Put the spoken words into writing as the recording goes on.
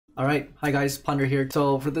Alright, hi guys, Ponder here.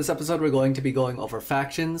 So for this episode we're going to be going over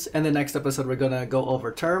factions, and the next episode we're gonna go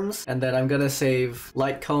over terms, and then I'm gonna save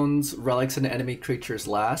light cones, relics, and enemy creatures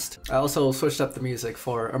last. I also switched up the music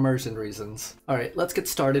for immersion reasons. Alright, let's get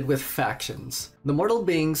started with factions. The mortal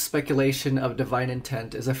being's speculation of divine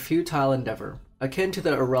intent is a futile endeavor, akin to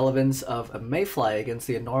the irrelevance of a mayfly against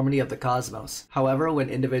the enormity of the cosmos. However, when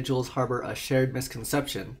individuals harbor a shared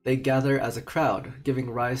misconception, they gather as a crowd, giving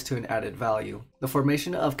rise to an added value. The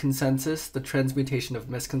formation of consensus, the transmutation of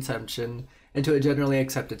misconception into a generally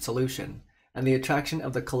accepted solution, and the attraction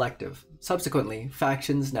of the collective. Subsequently,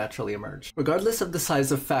 factions naturally emerge. Regardless of the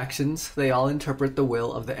size of factions, they all interpret the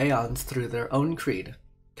will of the Aeons through their own creed.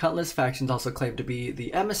 Countless factions also claim to be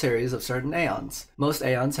the emissaries of certain Aeons. Most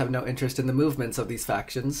Aeons have no interest in the movements of these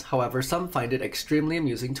factions, however some find it extremely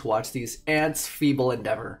amusing to watch these ants' feeble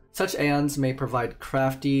endeavor. Such Aeons may provide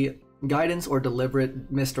crafty guidance or deliberate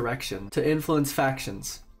misdirection to influence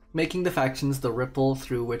factions, making the factions the ripple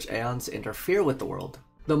through which Aeons interfere with the world.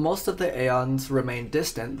 Though most of the Aeons remain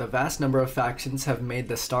distant, the vast number of factions have made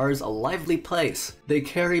the stars a lively place. They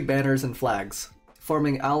carry banners and flags,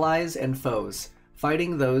 forming allies and foes,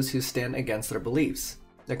 fighting those who stand against their beliefs.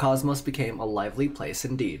 The cosmos became a lively place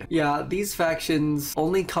indeed. Yeah, these factions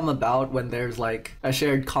only come about when there's like a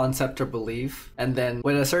shared concept or belief, and then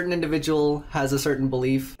when a certain individual has a certain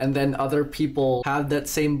belief, and then other people have that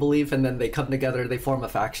same belief, and then they come together, they form a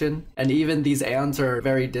faction. And even these Aeons are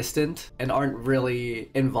very distant and aren't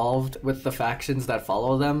really involved with the factions that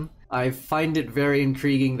follow them. I find it very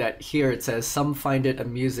intriguing that here it says some find it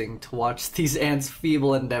amusing to watch these ants'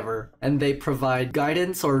 feeble endeavor, and they provide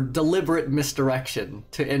guidance or deliberate misdirection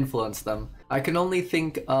to influence them. I can only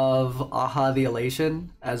think of Aha the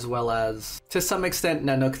Elation, as well as, to some extent,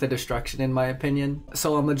 Nanook the Destruction in my opinion.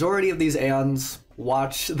 So a majority of these Aeons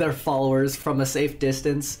watch their followers from a safe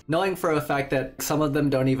distance, knowing for a fact that some of them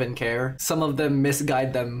don't even care. Some of them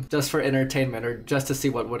misguide them just for entertainment or just to see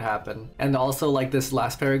what would happen. And also, like this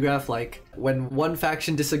last paragraph, like when one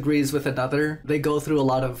faction disagrees with another, they go through a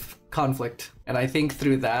lot of conflict. And I think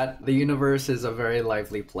through that, the universe is a very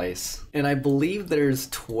lively place. And I believe there's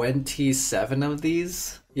 27 of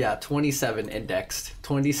these. Yeah, 27 indexed.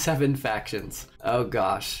 27 factions. Oh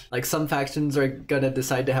gosh. Like some factions are gonna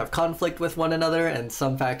decide to have conflict with one another, and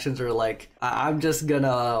some factions are like, I'm just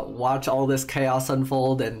gonna watch all this chaos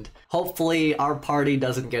unfold and hopefully our party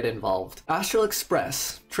doesn't get involved. Astral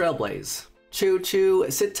Express, Trailblaze. Choo choo,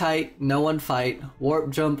 sit tight, no one fight, warp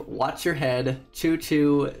jump, watch your head, choo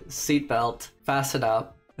choo, seatbelt, fasten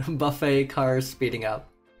up, buffet cars speeding up.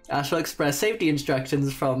 Astral Express safety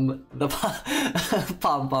instructions from the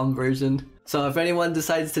pom-pom version. So if anyone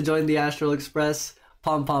decides to join the Astral Express,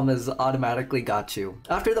 Pom-Pom has automatically got you.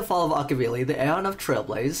 After the fall of Akavili, the Aeon of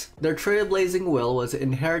Trailblaze, their trailblazing will was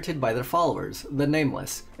inherited by their followers, the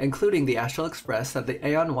Nameless, including the Astral Express that the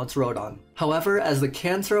Aeon once rode on. However, as the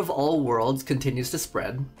cancer of all worlds continues to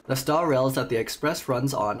spread, the star rails that the Express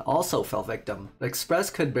runs on also fell victim. The Express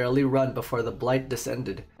could barely run before the blight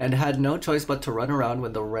descended, and had no choice but to run around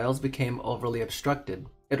when the rails became overly obstructed.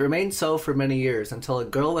 It remained so for many years until a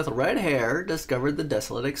girl with red hair discovered the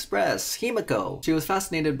desolate Express, Himiko. She was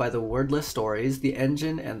fascinated by the wordless stories the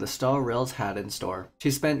engine and the star rails had in store. She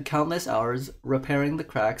spent countless hours repairing the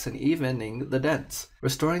cracks and evening the dents,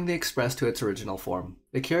 restoring the Express to its original form.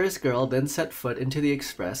 The curious girl then set foot into the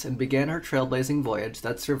Express and began her trailblazing voyage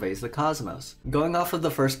that surveys the cosmos. Going off of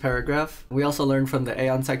the first paragraph, we also learned from the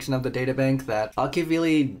Aeon section of the databank that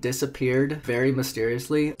Akavili disappeared very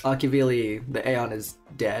mysteriously. Akavili, the Aeon, is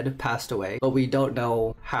dead, passed away, but we don't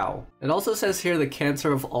know how. It also says here the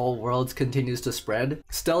cancer of all worlds continues to spread.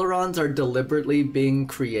 Stellarons are deliberately being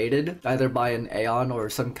created, either by an Aeon or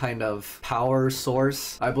some kind of power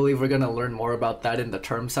source. I believe we're gonna learn more about that in the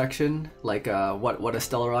term section, like what a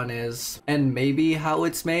Stellaron is, and maybe how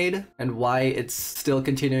it's made, and why it's still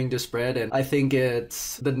continuing to spread. And I think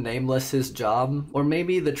it's the Nameless's job, or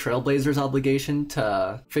maybe the Trailblazer's obligation,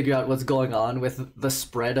 to figure out what's going on with the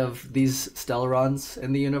spread of these Stellarons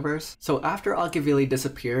in the universe. So after Akavili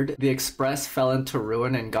disappeared, the Express fell into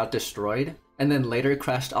ruin and got destroyed, and then later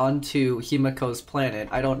crashed onto Himiko's planet.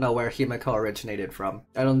 I don't know where Himiko originated from.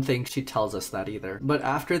 I don't think she tells us that either. But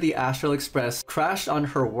after the Astral Express crashed on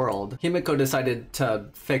her world, Himiko decided to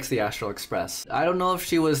fix the Astral Express. I don't know if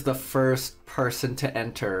she was the first person to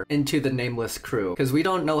enter into the Nameless crew, because we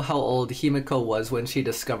don't know how old Himiko was when she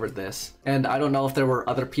discovered this, and I don't know if there were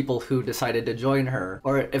other people who decided to join her,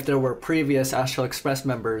 or if there were previous Astral Express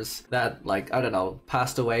members that, like, I don't know,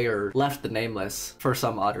 passed away or left the Nameless for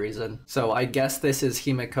some odd reason. So I guess this is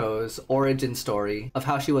Himiko's origin story of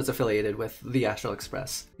how she was affiliated with the Astral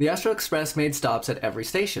Express. The Astral Express made stops at every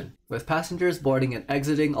station, with passengers boarding and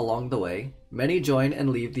exiting along the way. Many join and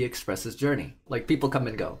leave the Express's journey. Like, people come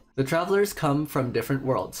and go. The travelers come from different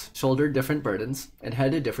worlds, shoulder different burdens, and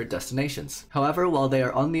head to different destinations. However, while they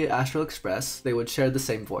are on the Astral Express, they would share the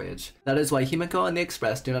same voyage. That is why Himiko and the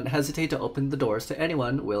Express do not hesitate to open the doors to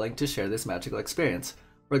anyone willing to share this magical experience,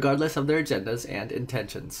 regardless of their agendas and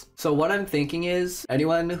intentions. So what I'm thinking is,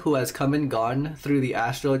 anyone who has come and gone through the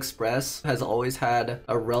Astral Express has always had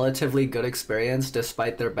a relatively good experience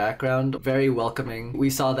despite their background. Very welcoming. We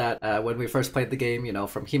saw that when we first played the game, you know,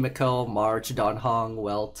 from Himiko, March, Donhong,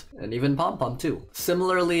 Welt, and even Pom Pom too.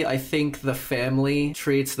 Similarly, I think the family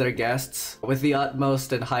treats their guests with the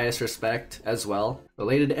utmost and highest respect as well.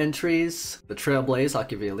 Related entries, the Trailblaze,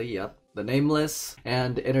 Akivili, yep. The Nameless,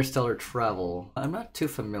 and interstellar travel. I'm not too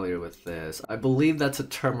familiar with this. I believe that's a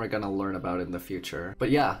term we're gonna learn about in the future. But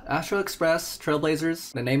yeah, Astral Express,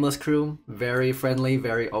 Trailblazers, the Nameless crew, very friendly,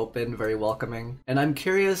 very open, very welcoming. And I'm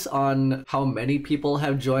curious on how many people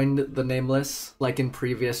have joined the Nameless, like in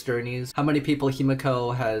previous journeys. How many people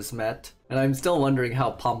Himiko has met. And I'm still wondering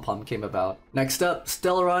how Pom Pom came about. Next up,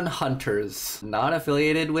 Stellaron Hunters. Not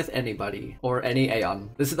affiliated with anybody, or any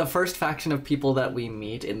Aeon. This is the first faction of people that we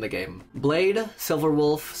meet in the game. Blade,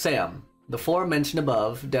 Silverwolf, Sam. The four mentioned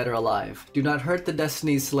above, dead or alive. Do not hurt the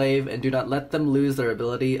Destiny's slave, and do not let them lose their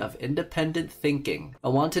ability of independent thinking. A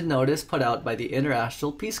wanted notice put out by the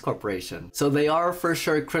Interastral Peace Corporation. So they are for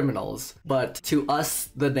sure criminals, but to us,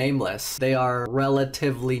 the Nameless, they are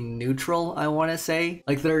relatively neutral, I want to say.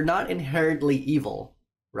 Like, they're not inherently evil.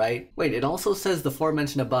 Right? Wait, it also says the four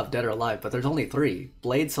mentioned above, dead or alive, but there's only three.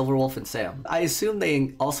 Blade, Silverwolf, and Sam. I assume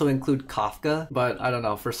they also include Kafka, but I don't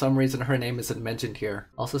know, for some reason her name isn't mentioned here.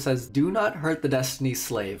 Also says, do not hurt the Destiny's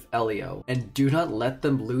slave, Elio, and do not let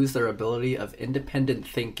them lose their ability of independent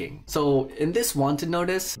thinking. So in this wanted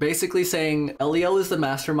notice, basically saying Elio is the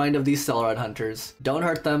mastermind of these Stellaron Hunters, don't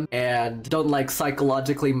hurt them, and don't like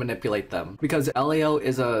psychologically manipulate them. Because Elio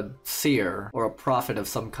is a seer, or a prophet of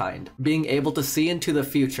some kind, being able to see into the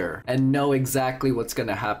future and know exactly what's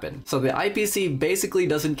gonna happen. So the IPC basically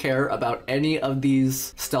doesn't care about any of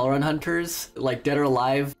these Stellaron Hunters. Like, dead or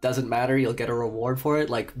alive, doesn't matter, you'll get a reward for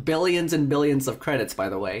it. Like, billions and billions of credits, by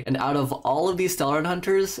the way. And out of all of these Stellaron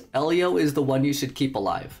Hunters, Elio is the one you should keep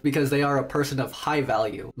alive, because they are a person of high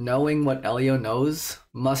value. Knowing what Elio knows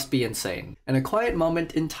must be insane. In a quiet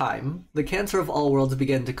moment in time, the cancer of all worlds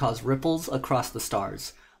began to cause ripples across the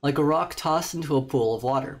stars, like a rock tossed into a pool of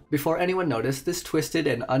water. Before anyone noticed, this twisted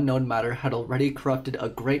and unknown matter had already corrupted a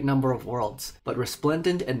great number of worlds, but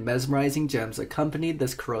resplendent and mesmerizing gems accompanied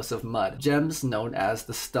this corrosive mud, gems known as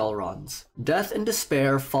the Stellarons. Death and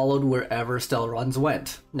despair followed wherever Stellarons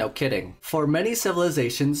went. No kidding. For many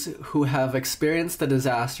civilizations who have experienced the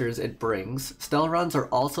disasters it brings, Stellarons are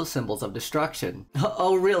also symbols of destruction.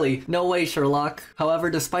 Oh really? No way, Sherlock. However,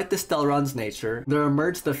 despite the Stellarons' nature, there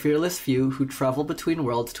emerged the fearless few who travel between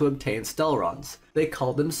worlds to obtain Stellarons. They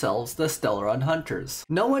call themselves the Stellaron Hunters.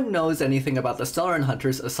 No one knows anything about the Stellaron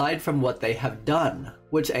Hunters aside from what they have done.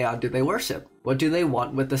 Which Aeon do they worship? What do they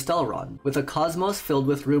want with the Stellaron? With a cosmos filled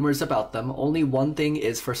with rumors about them, only one thing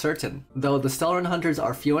is for certain. Though the Stellaron Hunters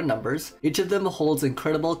are few in numbers, each of them holds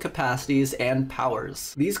incredible capacities and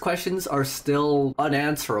powers. These questions are still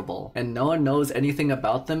unanswerable, and no one knows anything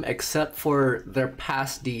about them except for their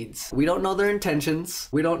past deeds. We don't know their intentions,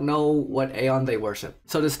 we don't know what Aeon they worship.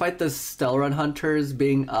 So despite the Stellaron Hunters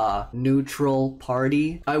being a neutral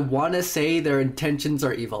party, I want to say their intentions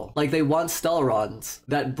are evil. Like, they want Stellarons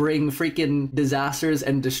that bring freaking disasters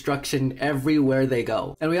and destruction everywhere they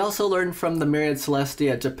go. And we also learned from the Myriad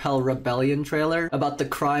Celestia Japel Rebellion trailer about the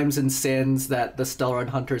crimes and sins that the Stellaron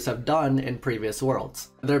Hunters have done in previous worlds.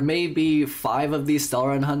 There may be 5 of these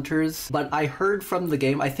Stellaron Hunters, but I heard from the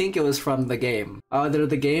game, I think it was from the game, either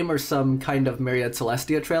the game or some kind of Myriad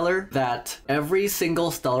Celestia trailer, that every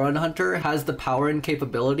single Stellaron Hunter has the power and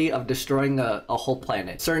capability of destroying a whole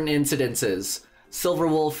planet. Certain incidences.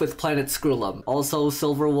 Silverwolf with Planet Screwlum. Also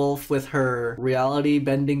Silverwolf with her reality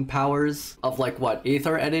bending powers of like what,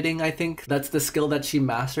 ether editing, I think? That's the skill that she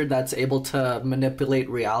mastered that's able to manipulate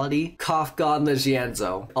reality. Kafka on the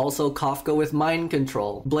Xianzhou. Also Kafka with mind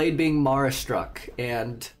control. Blade being Mara struck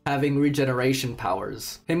and having regeneration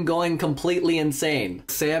powers. Him going completely insane.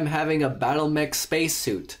 Sam having a battle mech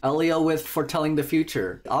spacesuit. Elio with foretelling the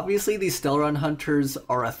future. Obviously these Stellaron Hunters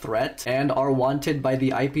are a threat and are wanted by the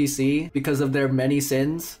IPC because of their many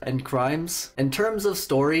sins and crimes. In terms of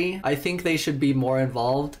story, I think they should be more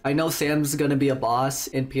involved. I know Sam's gonna be a boss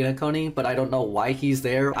in Pinacone, but I don't know why he's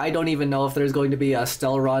there. I don't even know if there's going to be a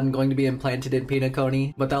Stellaron going to be implanted in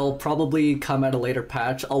Pinacone, but that'll probably come at a later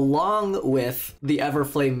patch, along with the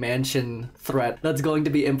Everflame Mansion threat that's going to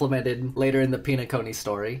be implemented later in the Pinacone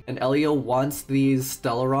story. And Elio wants these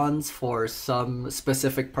Stellarons for some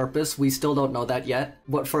specific purpose. We still don't know that yet.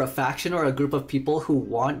 But for a faction or a group of people who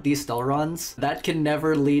want these Stellarons, that can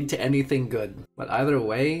never lead to anything good. But either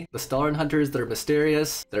way, the Stellaron Hunters, they're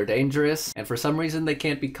mysterious, they're dangerous, and for some reason they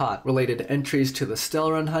can't be caught. Related entries to the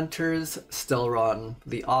Stellaron Hunters, Stellaron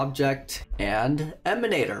the object, and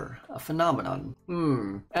Emanator, a phenomenon.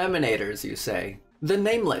 Emanators, you say? The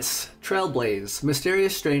Nameless, Trailblaze,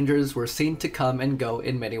 mysterious strangers were seen to come and go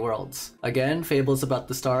in many worlds. Again, Fables About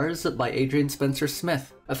the Stars by Adrian Spencer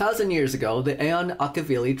Smith. 1,000 years ago, the Aeon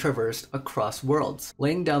Akavili traversed across worlds,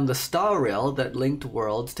 laying down the starrail that linked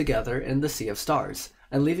worlds together in the Sea of Stars,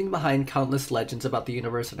 and leaving behind countless legends about the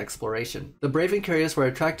universe and exploration. The brave and curious were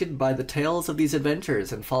attracted by the tales of these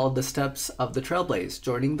adventures and followed the steps of the Trailblaze,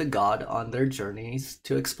 joining the god on their journeys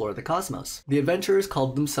to explore the cosmos. The adventurers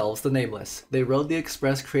called themselves the Nameless. They rode the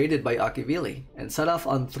express created by Akivili, and set off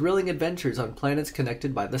on thrilling adventures on planets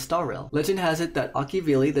connected by the starrail. Legend has it that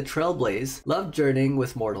Akivili, the Trailblaze, loved journeying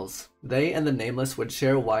with mortals. They and the Nameless would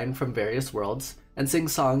share wine from various worlds, and sing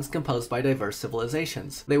songs composed by diverse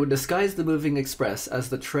civilizations. They would disguise the moving express as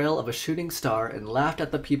the trail of a shooting star and laughed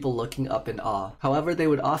at the people looking up in awe. However, they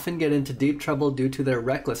would often get into deep trouble due to their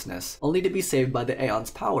recklessness, only to be saved by the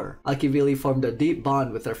Aeon's power. Akivili formed a deep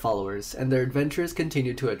bond with their followers, and their adventures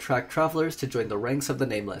continued to attract travelers to join the ranks of the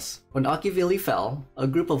Nameless. When Akivili fell, a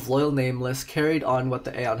group of loyal Nameless carried on what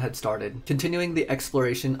the Aeon had started, continuing the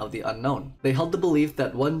exploration of the unknown. They held the belief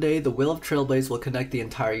that one day the will of Trailblaze will connect the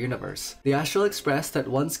entire universe. The Astral Express that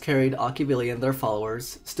once carried Akivili and their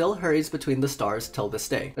followers still hurries between the stars till this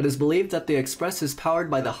day. It is believed that the Express is powered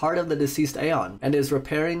by the heart of the deceased Aeon and is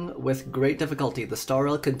repairing with great difficulty the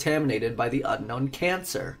starrail contaminated by the unknown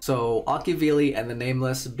cancer. So Akivili and the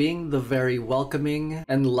Nameless, being the very welcoming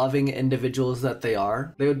and loving individuals that they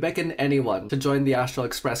are, they would beckon anyone to join the Astral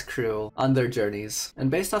Express crew on their journeys.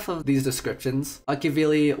 And based off of these descriptions,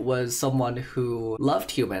 Akivili was someone who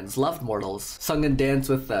loved humans, loved mortals, sung and danced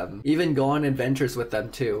with them, even go on adventures with them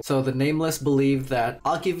too. So the Nameless believe that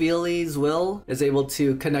Akivili's will is able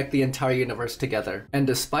to connect the entire universe together. And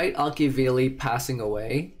despite Akivili passing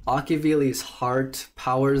away, Akivili's heart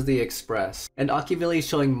powers the Express. And Akivili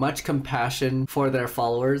showing much compassion for their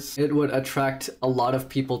followers, it would attract a lot of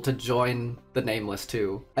people to join the Nameless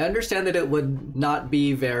too. I understand that it would not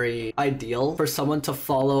be very ideal for someone to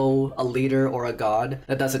follow a leader or a god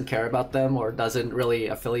that doesn't care about them or doesn't really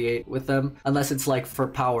affiliate with them, unless it's like for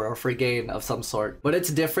power or for gain of some sort. But it's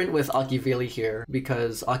different with Akivili here,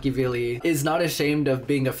 because Akivili is not ashamed of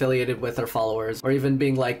being affiliated with their followers or even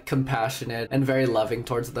being like compassionate and very loving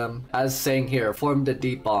towards them. As saying here, formed a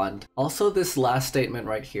deep bond. Also this last statement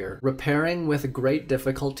right here, repairing with great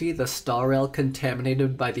difficulty the starrail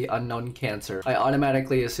contaminated by the unknown cancer. I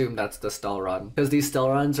automatically assume that's the Stellaron, because these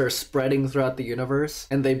Stellarons are spreading throughout the universe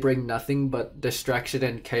and they bring nothing but distraction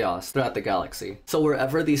and chaos throughout the galaxy. So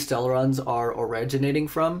wherever these Stellarons are originating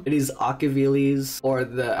from, it is Akivili's or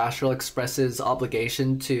the Astral Express's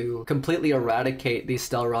obligation to completely eradicate these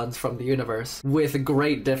Stellarons from the universe with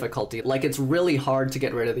great difficulty. Like, it's really hard to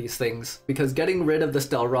get rid of these things, because getting rid of the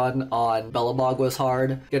Stellaron on Belobog was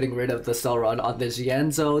hard, getting rid of the Stellaron on the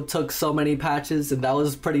Xianzhou took so many patches, and that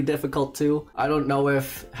was pretty difficult too. I don't know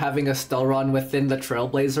if having a Stellaron within the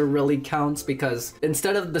Trailblazer really counts, because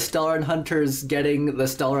instead of the Stellaron Hunters getting the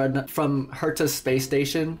Stellaron from Herta's space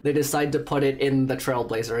station, they decide to put it in the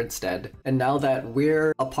Trailblazer instead. And now that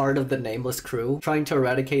we're a part of the Nameless crew, trying to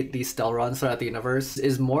eradicate these Stellarons throughout the universe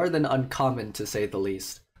is more than uncommon, to say the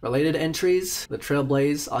least. Related entries, the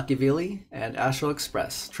Trailblaze, Akivili, and Astral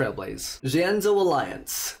Express, Trailblaze. Xianzhou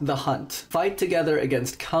Alliance, The Hunt. Fight together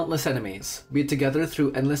against countless enemies. Be together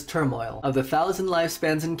through endless turmoil. Of the 1,000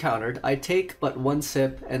 lifespans encountered, I take but one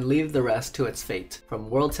sip and leave the rest to its fate. From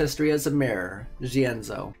world's history as a mirror,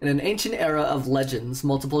 Xianzhou. In an ancient era of legends,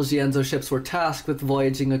 multiple Xianzhou ships were tasked with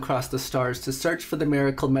voyaging across the stars to search for the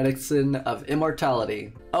miracle medicine of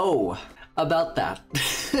immortality. Oh! About that.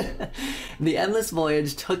 The endless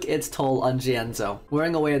voyage took its toll on Xianzhou,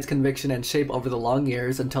 wearing away its conviction and shape over the long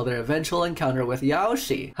years until their eventual encounter with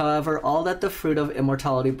Yaoshi. However, all that the fruit of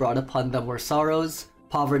immortality brought upon them were sorrows,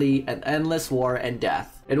 poverty, and endless war and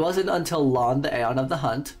death. It wasn't until Lon, the Aeon of the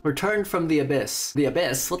Hunt, returned from the Abyss. The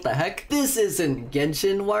Abyss? What the heck? This isn't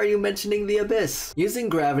Genshin, why are you mentioning the Abyss? Using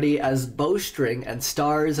gravity as bowstring and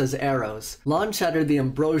stars as arrows, Lon shattered the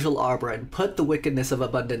ambrosial arbor and put the wickedness of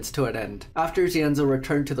abundance to an end. After Xianzhou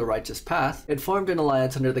returned to the righteous path, it formed an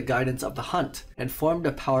alliance under the guidance of the Hunt, and formed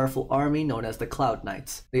a powerful army known as the Cloud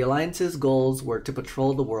Knights. The alliance's goals were to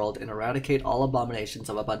patrol the world and eradicate all abominations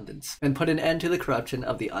of abundance, and put an end to the corruption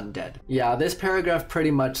of the undead. Yeah, this paragraph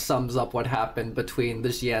pretty much sums up what happened between the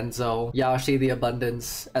Xianzhou, Yaoshi the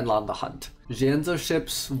Abundance, and Lon the Hunt. Xianzhou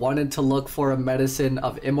ships wanted to look for a medicine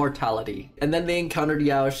of immortality, and then they encountered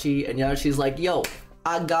Yaoshi, and Yaoshi's like, yo,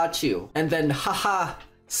 I got you. And then, haha,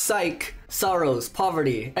 psych, sorrows,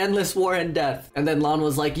 poverty, endless war and death. And then Lon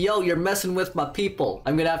was like, yo, you're messing with my people.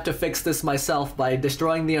 I'm gonna have to fix this myself by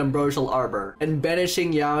destroying the ambrosial arbor and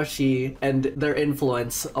banishing Yaoshi and their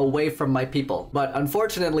influence away from my people. But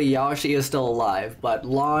unfortunately, Yaoshi is still alive, but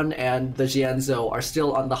Lon and the Xianzhou are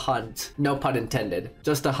still on the hunt, no pun intended,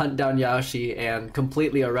 just to hunt down Yaoshi and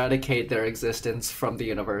completely eradicate their existence from the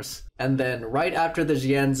universe. And then right after the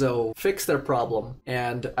Xianzhou fixed their problem,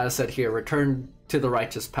 and as said here, returned to the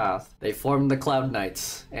righteous path, they formed the Cloud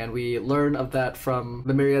Knights, and we learn of that from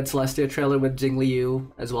the Myriad Celestia trailer with Jing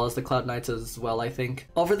Liu, as well as the Cloud Knights as well, I think.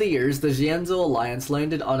 Over the years, the Xianzhou Alliance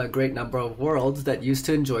landed on a great number of worlds that used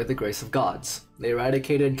to enjoy the grace of gods. They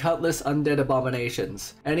eradicated countless undead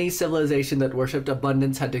abominations. Any civilization that worshipped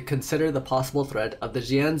abundance had to consider the possible threat of the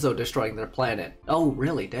Xianzhou destroying their planet. Oh,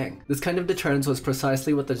 really? Dang. This kind of deterrence was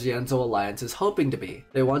precisely what the Xianzhou Alliance is hoping to be.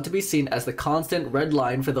 They want to be seen as the constant red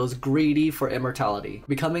line for those greedy for immortality,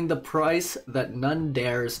 becoming the price that none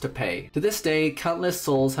dares to pay. To this day, countless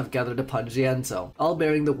souls have gathered upon Xianzhou, all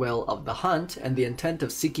bearing the will of the Hunt and the intent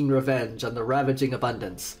of seeking revenge on the ravaging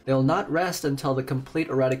abundance. They will not rest until the complete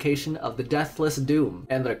eradication of the deathless doom,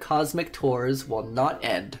 and their cosmic tours will not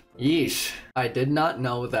end. Yeesh. I did not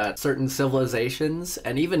know that certain civilizations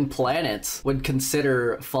and even planets would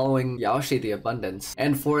consider following Yaoshi the Abundance.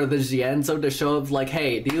 And for the Xianzhou to show up like,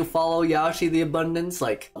 hey, do you follow Yaoshi the Abundance?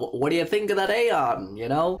 Like, what do you think of that Aeon, you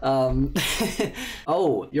know?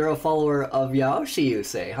 Oh, you're a follower of Yaoshi, you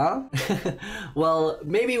say, huh? Well,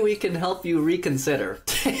 maybe we can help you reconsider.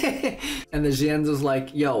 And the Xianzhou's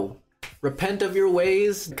like, yo, repent of your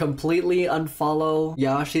ways, completely unfollow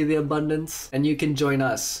Yaoshi the Abundance, and you can join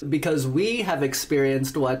us, because we have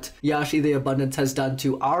experienced what Yaoshi the Abundance has done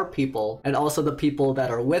to our people, and also the people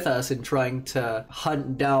that are with us in trying to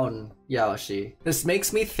hunt down Yaoshi. This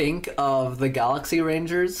makes me think of the Galaxy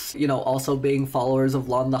Rangers, you know, also being followers of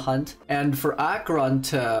Lon the Hunt. And for Acheron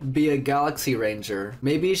to be a Galaxy Ranger,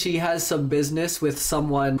 maybe she has some business with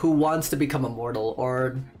someone who wants to become immortal,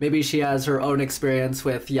 or maybe she has her own experience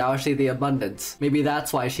with Yaoshi the Abundance. Maybe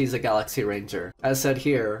that's why she's a Galaxy Ranger. As said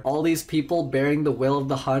here, all these people bearing the will of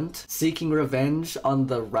the Hunt, seeking revenge on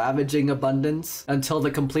the ravaging abundance until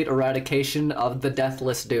the complete eradication of the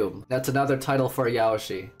deathless doom. That's another title for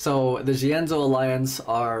Yaoshi. So the Xianzhou Alliance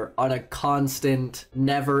are on a constant,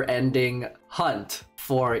 never-ending hunt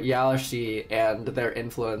for Yaoshi and their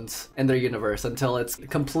influence in their universe until it's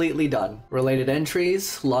completely done. Related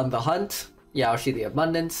entries: Lon the Hunt, Yaoshi the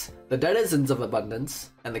Abundance, the Denizens of Abundance,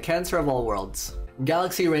 and the Cancer of All Worlds.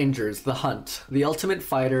 Galaxy Rangers, the Hunt, the ultimate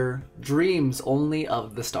fighter, dreams only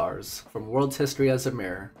of the stars, from world's history as a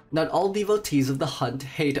mirror. Not all devotees of the Hunt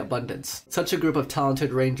hate abundance. Such a group of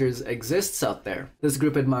talented rangers exists out there. This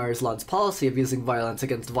group admires Lon's policy of using violence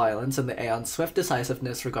against violence and the Aeon's swift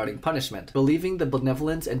decisiveness regarding punishment, believing the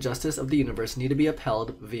benevolence and justice of the universe need to be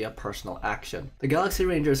upheld via personal action. The Galaxy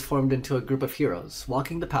Rangers formed into a group of heroes,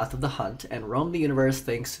 walking the path of the Hunt and roamed the universe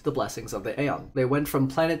thanks to the blessings of the Aeon. They went from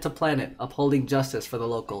planet to planet, upholding justice for the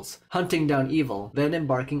locals, hunting down evil, then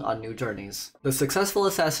embarking on new journeys. The successful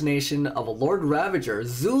assassination of a Lord Ravager,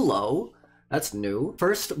 Zulo, that's new,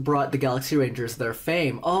 first brought the Galaxy Rangers their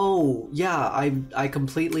fame. Oh, yeah,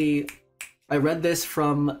 I read this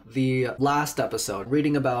from the last episode,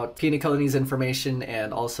 reading about Piniconi's information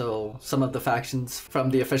and also some of the factions from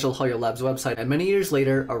the official Hoyo Labs website. And many years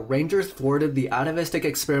later, a ranger thwarted the atavistic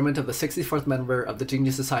experiment of the 64th member of the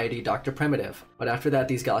Genius Society, Dr. Primitive. But after that,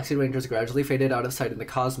 these Galaxy Rangers gradually faded out of sight in the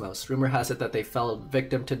cosmos. Rumor has it that they fell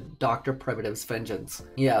victim to Dr. Primitive's vengeance.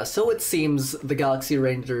 Yeah, so it seems the Galaxy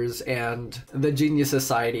Rangers and the Genius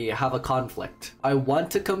Society have a conflict. I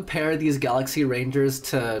want to compare these Galaxy Rangers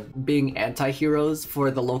to being anti anti-heroes for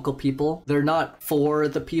the local people. They're not for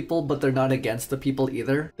the people, but they're not against the people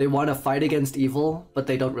either. They want to fight against evil, but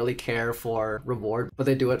they don't really care for reward, but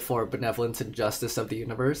they do it for benevolence and justice of the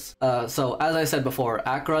universe. So as I said before,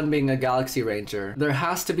 Acheron being a Galaxy Ranger, there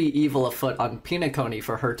has to be evil afoot on Pinacony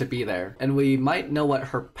for her to be there. And we might know what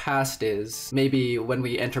her past is, maybe when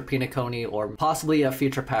we enter Pinacony or possibly a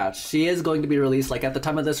future patch. She is going to be released, like at the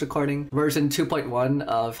time of this recording, version 2.1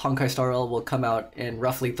 of honkaistarrail will come out in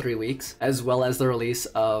roughly 3 weeks, as well as the release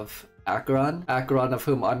of Acheron, of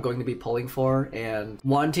whom I'm going to be pulling for, and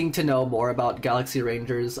wanting to know more about Galaxy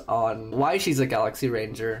Rangers on why she's a Galaxy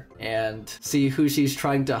Ranger and see who she's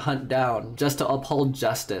trying to hunt down just to uphold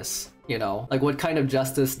justice, you know? Like, what kind of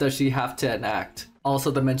justice does she have to enact?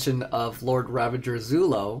 Also, the mention of Lord Ravager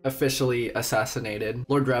Zulo officially assassinated.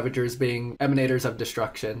 Lord Ravagers being emanators of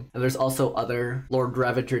destruction. And there's also other Lord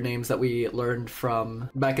Ravager names that we learned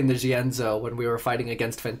from back in the Xianzhou when we were fighting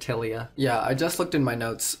against Ventilia. Yeah, I just looked in my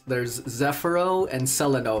notes. There's Zephyro and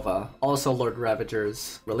Selenova, also Lord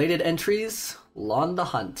Ravagers. Related entries: Lon the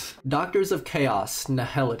Hunt. Doctors of Chaos,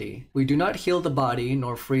 Nihility. We do not heal the body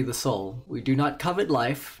nor free the soul. We do not covet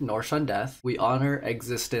life nor shun death. We honor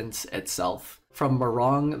existence itself. From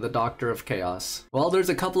Mourning, the Doctor of Chaos. Well, there's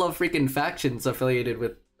a couple of freaking factions affiliated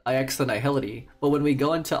with IX the Nihility, but when we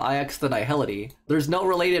go into IX the Nihility, there's no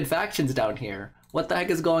related factions down here. What the heck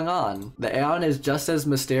is going on? The Aeon is just as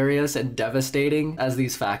mysterious and devastating as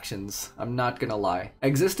these factions. I'm not gonna lie.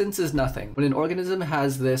 Existence is nothing. When an organism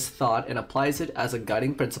has this thought and applies it as a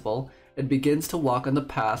guiding principle, it begins to walk on the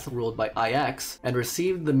path ruled by IX and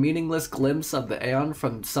receive the meaningless glimpse of the Aeon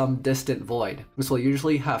from some distant void. This will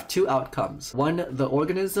usually have two outcomes. One, the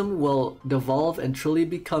organism will devolve and truly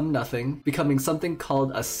become nothing, becoming something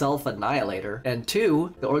called a self-annihilator. And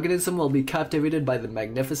two, the organism will be captivated by the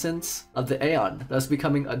magnificence of the Aeon, thus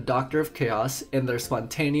becoming a Doctor of Chaos in their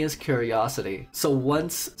spontaneous curiosity. So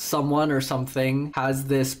once someone or something has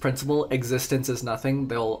this principle, existence is nothing,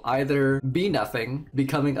 they'll either be nothing,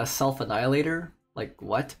 becoming a self-annihilator. Like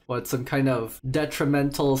what? What, some kind of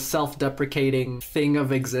detrimental, self-deprecating thing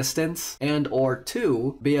of existence? And or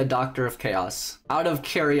two, be a Doctor of Chaos. Out of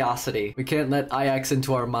curiosity. We can't let IX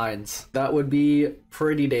into our minds. That would be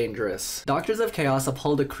pretty dangerous. Doctors of Chaos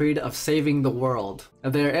uphold a creed of saving the world.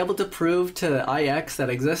 If they are able to prove to IX that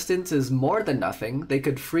existence is more than nothing, they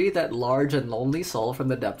could free that large and lonely soul from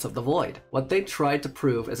the depths of the void. What they tried to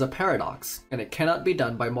prove is a paradox, and it cannot be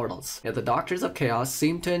done by mortals. Yet the Doctors of Chaos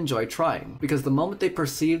seem to enjoy trying, because the moment they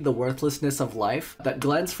perceive the worthlessness of life, that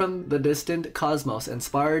glance from the distant cosmos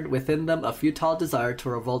inspired within them a futile desire to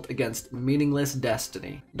revolt against meaningless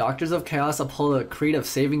destiny. Doctors of Chaos uphold a creed of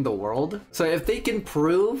saving the world. So if they can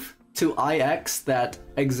prove to IX that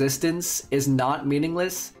existence is not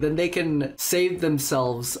meaningless, then they can save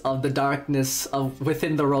themselves of the darkness of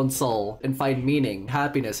within their own soul and find meaning,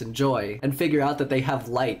 happiness, and joy, and figure out that they have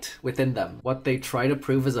light within them. What they try to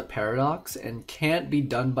prove is a paradox and can't be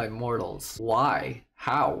done by mortals. Why?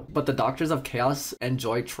 How? But the Doctors of Chaos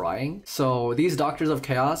enjoy trying. So these Doctors of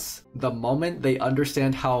Chaos, the moment they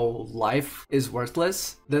understand how life is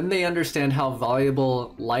worthless, then they understand how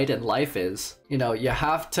valuable light and life is. You know, you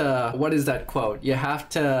have to, what is that quote? You have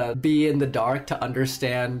to be in the dark to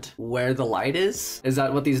understand where the light is? Is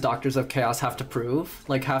that what these Doctors of Chaos have to prove?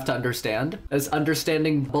 Like, have to understand? As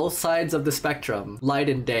understanding both sides of the spectrum, light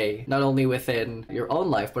and day, not only within your own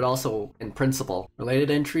life, but also in principle. Related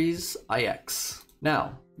entries, IX.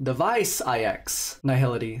 Now, Device IX,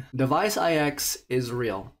 Nihility. Device IX is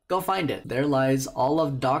real. Go find it. There lies all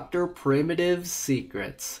of Dr. Primitive's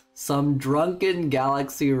secrets. Some drunken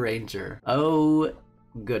Galaxy Ranger. Oh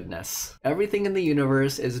goodness. Everything in the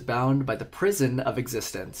universe is bound by the prison of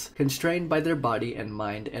existence, constrained by their body and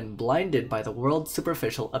mind, and blinded by the world's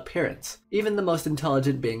superficial appearance. Even the most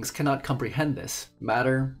intelligent beings cannot comprehend this.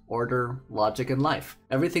 Matter, order, logic, and life.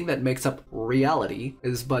 Everything that makes up reality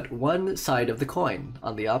is but one side of the coin.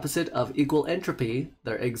 On the opposite of equal entropy,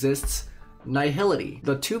 there exists Nihility.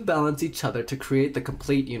 The two balance each other to create the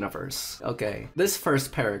complete universe. Okay, this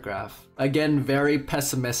first paragraph, again very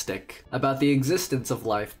pessimistic about the existence of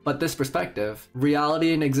life, but this perspective,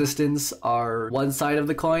 reality and existence are one side of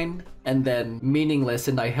the coin, and then meaningless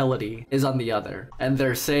and nihility is on the other. And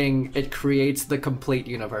they're saying it creates the complete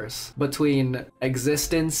universe between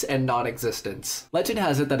existence and non-existence. Legend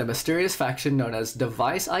has it that a mysterious faction known as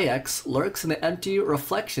Device IX lurks in the empty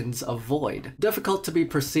reflections of void, difficult to be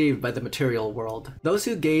perceived by the material world. Those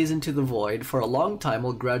who gaze into the void for a long time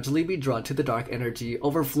will gradually be drawn to the dark energy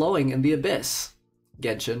overflowing in the abyss.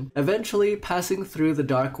 Genshin, eventually passing through the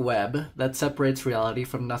dark web that separates reality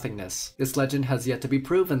from nothingness. This legend has yet to be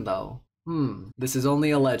proven though. This is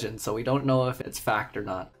only a legend, so we don't know if it's fact or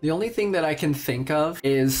not. The only thing that I can think of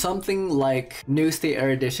is something like News the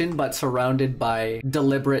Erudition, but surrounded by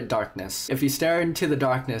deliberate darkness. If you stare into the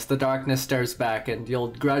darkness stares back, and you'll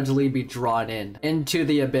gradually be drawn into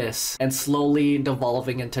the abyss and slowly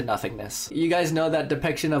devolving into nothingness. You guys know that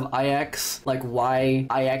depiction of IX, like why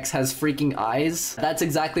IX has freaking eyes? That's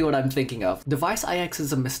exactly what I'm thinking of. Device IX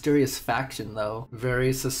is a mysterious faction though.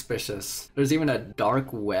 Very suspicious. There's even a dark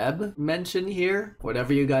web mention here.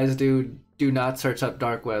 Whatever you guys do, do not search up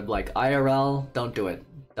dark web. Like IRL, don't do it.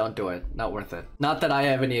 Don't do it. Not worth it. Not that I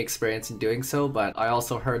have any experience in doing so, but I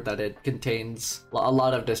also heard that it contains a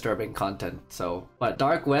lot of disturbing content. So, but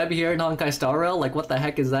dark web here in honkaistarrail? Like what the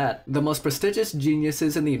heck is that? The most prestigious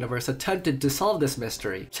geniuses in the universe attempted to solve this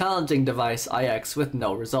mystery, challenging Device IX with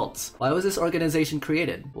no results. Why was this organization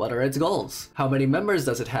created? What are its goals? How many members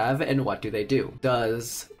does it have, and what do they do?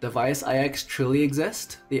 Does Device IX truly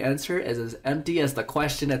exist? The answer is as empty as the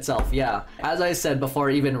question itself. Yeah, as I said before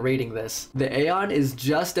even reading this, the Aeon is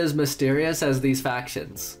just as mysterious as these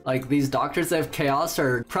factions. Like, these Doctors of Chaos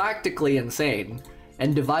are practically insane.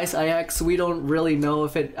 And Device IX, we don't really know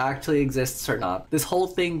if it actually exists or not. This whole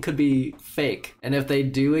thing could be fake. And if they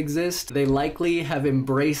do exist, they likely have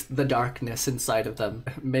embraced the darkness inside of them.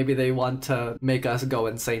 Maybe they want to make us go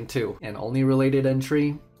insane too. And only related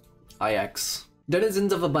entry, IX.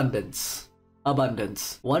 Denizens of Abundance.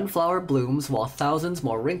 Abundance. One flower blooms while thousands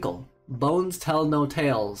more wrinkle. Bones tell no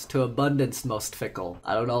tales, to abundance most fickle.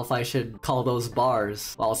 I don't know if I should call those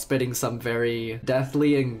bars while spitting some very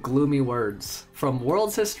deathly and gloomy words. From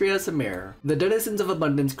world's history as a mirror, the denizens of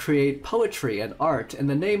abundance create poetry and art in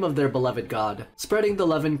the name of their beloved god, spreading the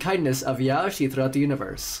love and kindness of Yaoshi throughout the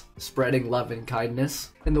universe. Spreading love and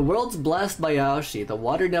kindness. In the worlds blessed by Yaoshi, the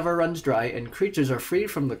water never runs dry and creatures are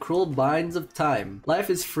freed from the cruel binds of time. Life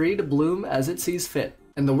is free to bloom as it sees fit.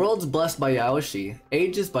 In the worlds blessed by Yaoshi,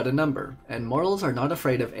 age is but a number, and mortals are not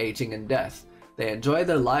afraid of aging and death. They enjoy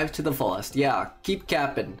their lives to the fullest. Yeah, keep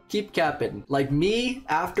capping. Keep capping. Like me,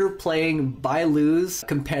 after playing Bailu's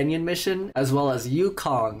companion mission, as well as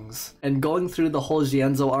Yukong's, and going through the whole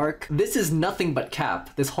Xianzhou arc, this is nothing but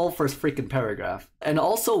cap, this whole first freaking paragraph. And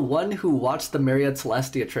also one who watched the Myriad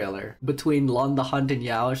Celestia trailer between Lon the Hunt and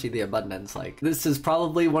Yaoshi the Abundance. Like, this is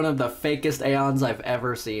probably one of the fakest Aeons I've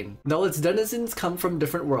ever seen. Though its denizens come from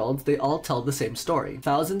different worlds, they all tell the same story.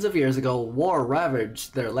 Thousands of years ago, war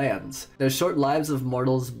ravaged their lands. Their short lives of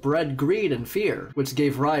mortals bred greed and fear, which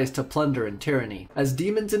gave rise to plunder and tyranny. As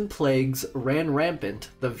demons and plagues ran rampant,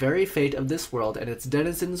 the very fate of this world and its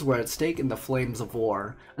denizens were at stake in the flames of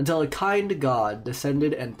war, until a kind god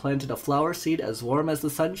descended and planted a flower seed as warm as the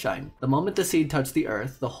sunshine. The moment the seed touched the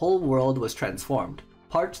earth, the whole world was transformed.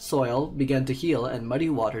 Parched soil began to heal and muddy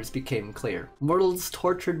waters became clear. Mortals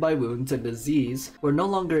tortured by wounds and disease were no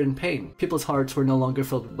longer in pain. People's hearts were no longer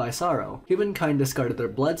filled by sorrow. Humankind discarded their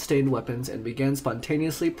blood-stained weapons and began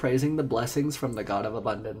spontaneously praising the blessings from the god of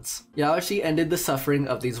abundance. Yaoshi ended the suffering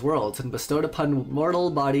of these worlds and bestowed upon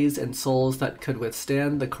mortal bodies and souls that could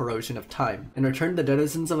withstand the corrosion of time. In return, the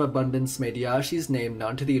denizens of abundance made Yaoshi's name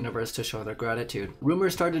known to the universe to show their gratitude.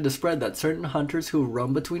 Rumors started to spread that certain hunters who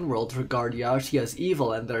roam between worlds regard Yaoshi as evil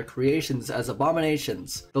and their creations as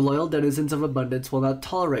abominations. The loyal denizens of abundance will not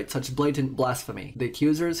tolerate such blatant blasphemy. The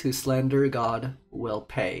accusers who slander God will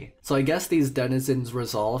pay. So I guess these denizens'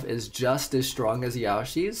 resolve is just as strong as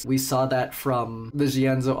Yaoshi's. We saw that from the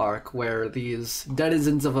Xianzhou arc, where these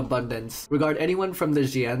denizens of abundance regard anyone from the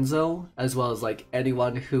Xianzhou, as well as like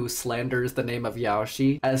anyone who slanders the name of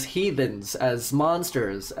Yaoshi, as heathens, as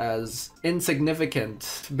monsters, as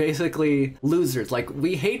insignificant, basically losers. Like,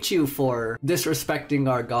 we hate you for disrespecting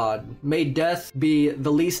our god. May death be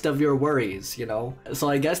the least of your worries, you know? So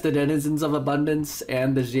I guess the denizens of abundance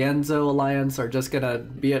and the Xianzhou alliance are just gonna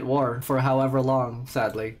be at war for however long,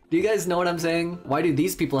 sadly. Do you guys know what I'm saying? Why do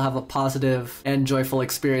these people have a positive and joyful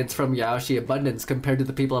experience from Yaoshi Abundance compared to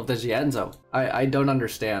the people of the Xianzhou? I don't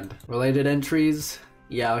understand. Related entries,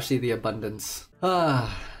 Yaoshi the Abundance.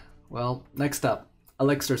 Well, next up.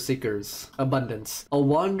 Elixir Seekers. Abundance. A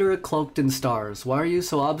wanderer cloaked in stars, why are you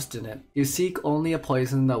so obstinate? You seek only a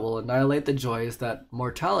poison that will annihilate the joys that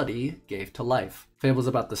mortality gave to life. Fables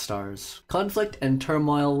about the stars. Conflict and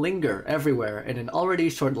turmoil linger everywhere in an already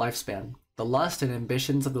short lifespan. The lust and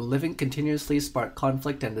ambitions of the living continuously spark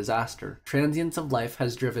conflict and disaster. Transience of life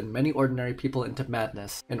has driven many ordinary people into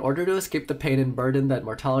madness. In order to escape the pain and burden that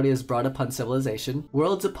mortality has brought upon civilization,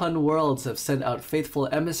 worlds upon worlds have sent out faithful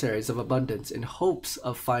emissaries of abundance in hopes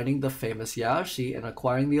of finding the famous Yaoshi and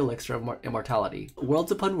acquiring the elixir of immortality.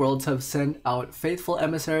 Worlds upon worlds have sent out faithful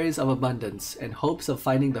emissaries of abundance in hopes of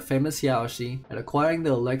finding the famous Yaoshi and acquiring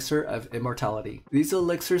the elixir of immortality. These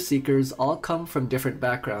elixir seekers all come from different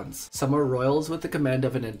backgrounds. Some are royals with the command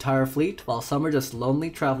of an entire fleet, while some are just lonely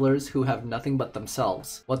travelers who have nothing but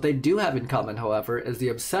themselves. What they do have in common, however, is the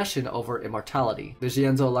obsession over immortality. The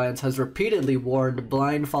Xianzhou Alliance has repeatedly warned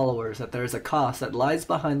blind followers that there is a cost that lies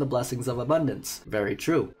behind the blessings of abundance. Very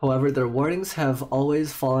true. However, their warnings have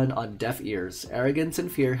always fallen on deaf ears. Arrogance and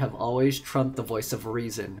fear have always trumped the voice of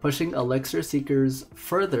reason, pushing elixir seekers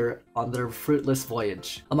further on their fruitless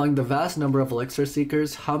voyage. Among the vast number of elixir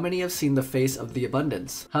seekers, how many have seen the face of the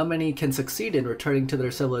abundance? How many can succeed in returning to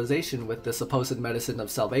their civilization with the supposed medicine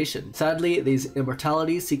of salvation? Sadly, these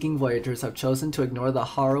immortality-seeking voyagers have chosen to ignore the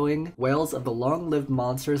harrowing wails of the long-lived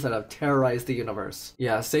monsters that have terrorized the universe.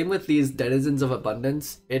 Yeah, same with these denizens of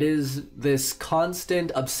abundance. It is this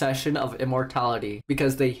constant obsession of immortality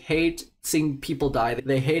because they hate seeing people die.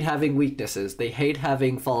 They hate having weaknesses. They hate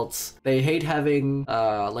having faults. They hate having,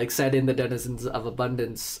 like said in the Denizens of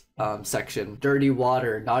Abundance section, dirty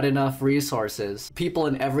water, not enough resources, people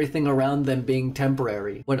and everything around them being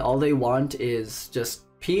temporary, when all they want is just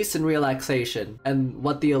peace and relaxation. And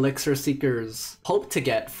what the elixir seekers hope to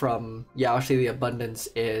get from Yaoshi the Abundance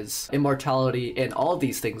is immortality in all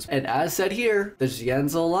these things. And as said here, the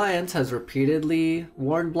Xianzhou Alliance has repeatedly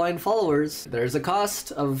warned blind followers there's a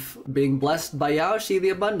cost of being blessed by Yaoshi the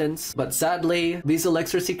Abundance, but sadly these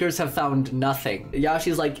elixir seekers have found nothing.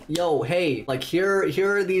 Yaoshi's like, yo, hey, like here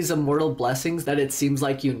are these immortal blessings that it seems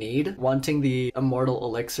like you need, wanting the immortal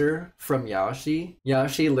elixir from Yaoshi.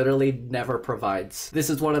 Yaoshi literally never provides.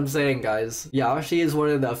 This is what I'm saying, guys. Yaoshi is one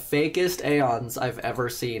of the fakest Aeons I've ever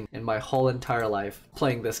seen in my whole entire life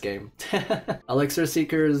playing this game. Elixir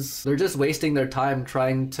seekers, they're just wasting their time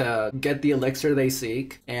trying to get the elixir they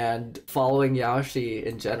seek and following Yaoshi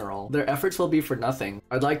in general. Their efforts will be for nothing.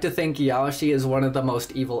 I'd like to think Yaoshi is one of the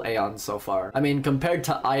most evil Aeons so far. I mean, compared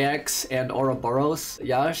to IX and Ouroboros,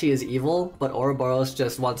 Yaoshi is evil, but Ouroboros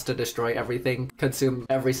just wants to destroy everything, consume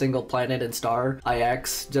every single planet and star.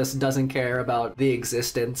 IX just doesn't care about the existence.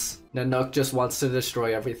 Nanook just wants to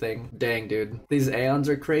destroy everything. Dang, dude. These Aeons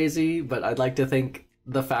are crazy, but I'd like to think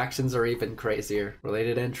the factions are even crazier.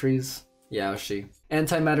 Related entries? Yaoshi.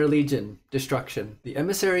 Antimatter Legion. Destruction. The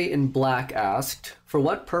emissary in black asked, "For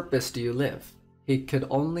what purpose do you live?" He could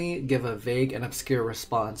only give a vague and obscure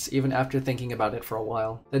response, even after thinking about it for a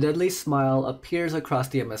while. The deadly smile appears across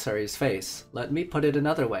the emissary's face. Let me put it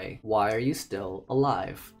another way. Why are you still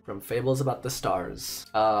alive? From Fables About the Stars.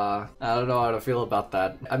 I don't know how to feel about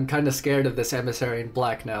that. I'm kinda scared of this emissary in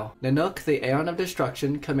black now. Nanook, the Aeon of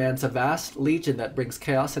Destruction, commands a vast legion that brings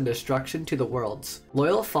chaos and destruction to the worlds.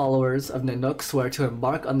 Loyal followers of Nanook swear to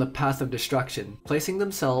embark on the path of destruction, placing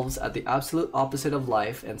themselves at the absolute opposite of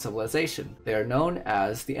life and civilization. They are known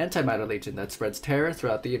as the Antimatter Legion that spreads terror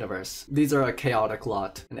throughout the universe. These are a chaotic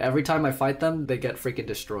lot, and every time I fight them, they get freaking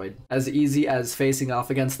destroyed. As easy as facing off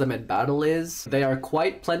against them in battle is, they are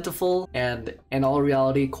quite plentiful and, in all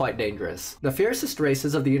reality, quite dangerous. The fiercest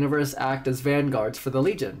races of the universe act as vanguards for the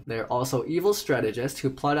Legion. They are also evil strategists who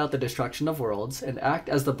plot out the destruction of worlds and act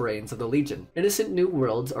as the brains of the Legion. Innocent new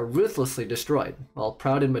worlds are ruthlessly destroyed, while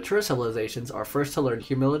proud and mature civilizations are first to learn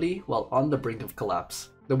humility while on the brink of collapse.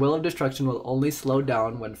 The will of destruction will only slow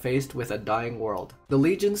down when faced with a dying world. The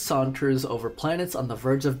Legion saunters over planets on the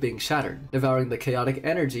verge of being shattered, devouring the chaotic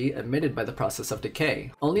energy emitted by the process of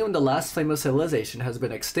decay. Only when the last flame of civilization has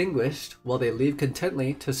been extinguished will they leave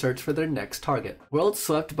contently to search for their next target. Worlds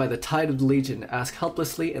swept by the tide of the Legion ask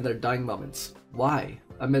helplessly in their dying moments, why?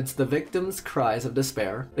 Amidst the victims' cries of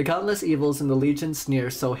despair, the countless evils in the Legion sneer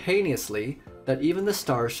so heinously that even the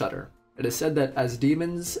stars shudder. It is said that as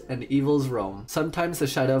demons and evils roam, sometimes the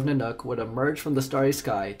shadow of Nanook would emerge from the starry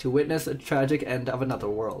sky to witness a tragic end of another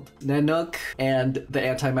world. Nanook and the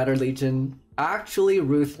Antimatter Legion, actually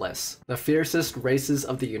ruthless. The fiercest races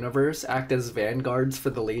of the universe act as vanguards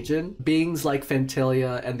for the Legion. Beings like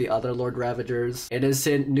Fentilia and the other Lord Ravagers,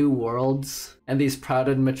 innocent new worlds, and these proud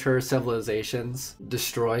and mature civilizations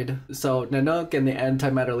destroyed. So Nanook and the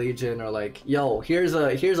Antimatter Legion are like, yo, here's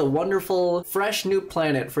a wonderful, fresh new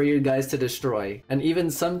planet for you guys to destroy. And even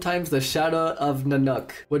sometimes the shadow of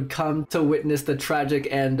Nanook would come to witness the tragic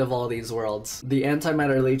end of all these worlds. The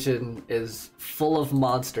Antimatter Legion is full of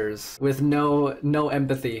monsters with no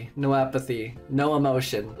empathy, no apathy, no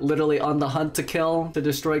emotion. Literally on the hunt to kill, to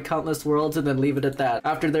destroy countless worlds, and then leave it at that.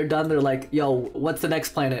 After they're done, they're like, yo, what's the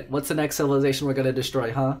next planet? What's the next civilization we're gonna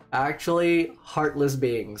destroy, huh? Actually, heartless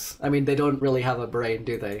beings. I mean, they don't really have a brain,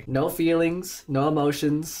 do they? No feelings, no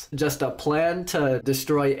emotions, just a plan to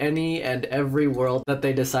destroy any and every world that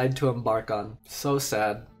they decide to embark on. So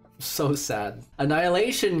sad. So sad.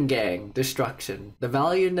 Annihilation Gang. Destruction. The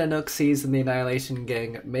value Nanook sees in the Annihilation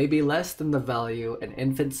Gang may be less than the value an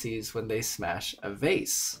infant sees when they smash a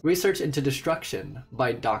vase. Research into Destruction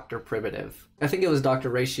by Dr. Primitive. I think it was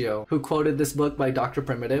Dr. Ratio who quoted this book by Dr.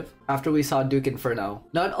 Primitive after we saw Duke Inferno.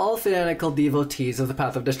 Not all fanatical devotees of the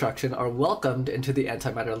Path of Destruction are welcomed into the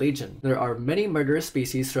Antimatter Legion. There are many murderous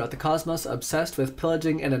species throughout the cosmos obsessed with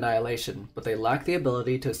pillaging and annihilation, but they lack the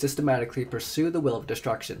ability to systematically pursue the will of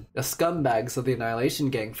destruction. The scumbags of the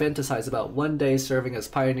Annihilation Gang fantasize about one day serving as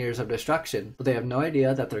pioneers of destruction, but they have no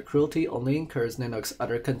idea that their cruelty only incurs Nanook's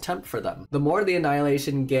utter contempt for them. The more the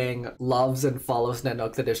Annihilation Gang loves and follows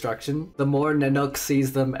Nanook the Destruction, the more Nanook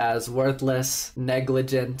sees them as worthless,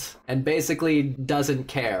 negligent, and basically doesn't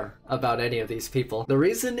care about any of these people. The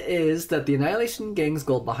reason is that the Annihilation Gang's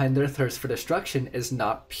goal behind their thirst for destruction is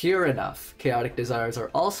not pure enough. Chaotic desires are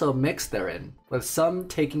also mixed therein, with some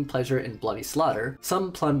taking pleasure in bloody slaughter, some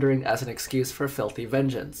plundering as an excuse for filthy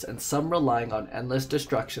vengeance, and some relying on endless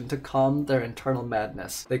destruction to calm their internal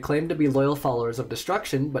madness. They claim to be loyal followers of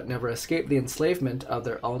destruction, but never escape the enslavement of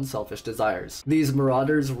their own selfish desires. These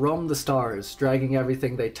marauders roam the stars, dragging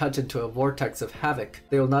everything they touch into a vortex of havoc.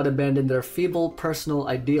 They will not abandon their feeble personal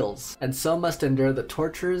ideals, and so must endure the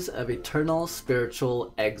tortures of eternal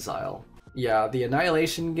spiritual exile. Yeah, the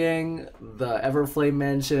Annihilation Gang, the Everflame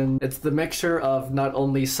Mansion, it's the mixture of not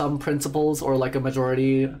only some principles or like a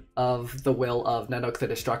majority of the will of Nanook the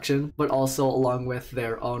Destruction, but also along with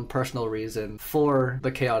their own personal reason for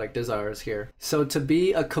the chaotic desires here. So to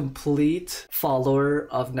be a complete follower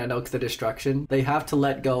of Nanook the Destruction, they have to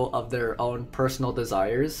let go of their own personal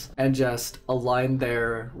desires and just align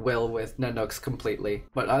their will with Nanook's completely.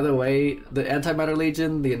 But either way, the Antimatter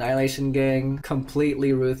Legion, the Annihilation Gang,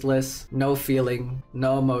 completely ruthless, no feeling,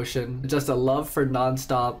 no emotion, just a love for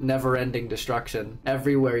non-stop, never-ending destruction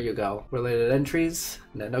everywhere you go. Related entries,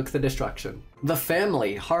 Nanook the Destruction. The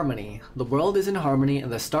family, harmony. The world is in harmony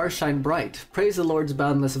and the stars shine bright. Praise the Lord's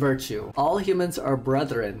boundless virtue. All humans are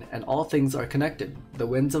brethren and all things are connected. The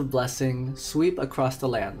winds of blessing sweep across the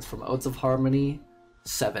lands from odes of harmony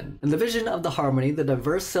 7. In the vision of the harmony, the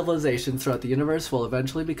diverse civilizations throughout the universe will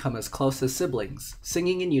eventually become as close as siblings,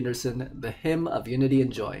 singing in unison the hymn of unity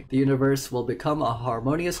and joy. The universe will become a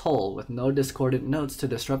harmonious whole with no discordant notes to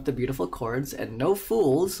disrupt the beautiful chords and no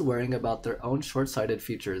fools worrying about their own short-sighted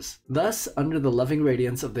futures. Thus, under the loving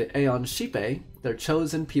radiance of the Aeon Shipe, their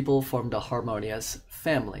chosen people formed a harmonious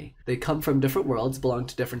family. They come from different worlds, belong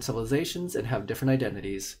to different civilizations, and have different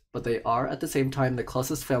identities, but they are at the same time the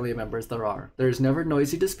closest family members there are. There is never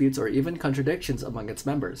noisy disputes or even contradictions among its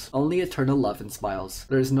members, only eternal love and smiles.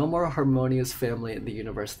 There is no more harmonious family in the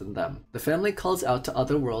universe than them. The family calls out to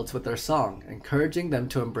other worlds with their song, encouraging them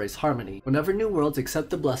to embrace harmony. Whenever new worlds accept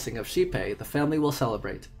the blessing of Shipe, the family will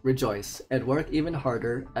celebrate, rejoice, and work even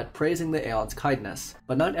harder at praising the Aeon's kindness.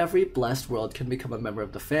 But not every blessed world can become a member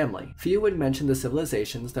of the family. Few would mention the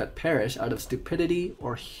civilizations that perish out of stupidity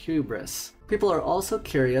or hubris. People are also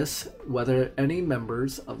curious whether any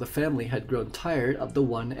members of the family had grown tired of the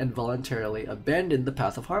one and voluntarily abandoned the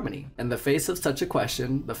path of harmony. In the face of such a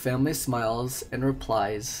question, the family smiles and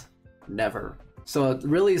replies, never. So it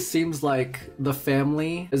really seems like the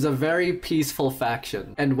family is a very peaceful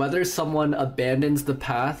faction, and whether someone abandons the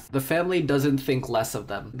path, the family doesn't think less of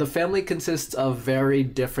them. The family consists of very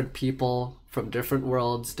different people from different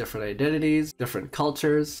worlds, different identities, different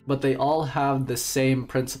cultures, but they all have the same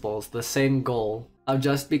principles, the same goal of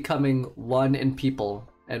just becoming one in people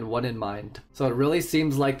and one in mind. So it really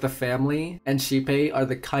seems like the family and Shipe are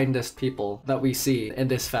the kindest people that we see in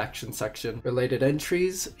this faction section. Related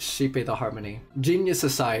entries, Shipe the Harmony. Genius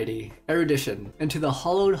Society, Erudition. Into the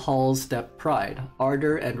hollowed halls step pride,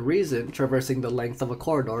 ardor, and reason traversing the length of a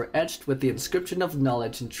corridor etched with the inscription of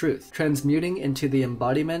knowledge and truth, transmuting into the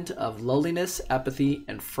embodiment of lowliness, apathy,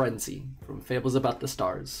 and frenzy. From Fables About the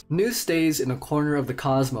Stars. New stays in a corner of the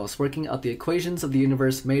cosmos, working out the equations of the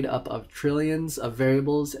universe made up of trillions of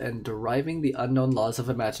variables principles and deriving the unknown laws of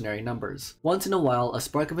imaginary numbers. Once in a while, a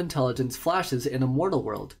spark of intelligence flashes in a mortal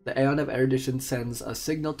world. The Aeon of Erudition sends a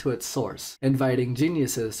signal to its source, inviting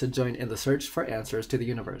geniuses to join in the search for answers to the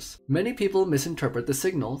universe. Many people misinterpret the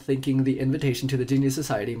signal, thinking the invitation to the Genius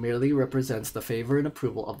Society merely represents the favor and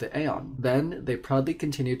approval of the Aeon. Then, they proudly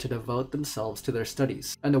continue to devote themselves to their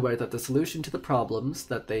studies, unaware that the solution to the problems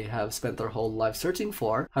that they have spent their whole life searching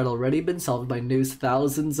for had already been solved by Nous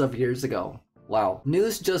thousands of years ago. Wow.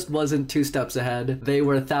 Nous just wasn't 2 steps ahead, they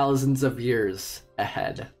were thousands of years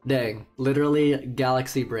ahead. Dang, literally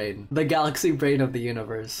galaxy brain. The galaxy brain of the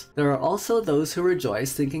universe. There are also those who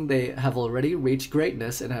rejoice, thinking they have already reached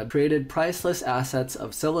greatness and had created priceless assets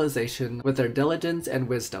of civilization with their diligence and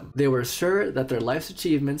wisdom. They were sure that their life's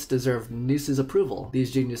achievements deserved Nous's approval.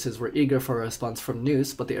 These geniuses were eager for a response from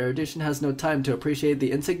Nous, but the Erudition has no time to appreciate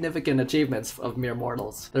the insignificant achievements of mere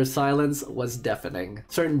mortals. Their silence was deafening.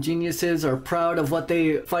 Certain geniuses are proud of what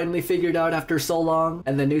they finally figured out after so long,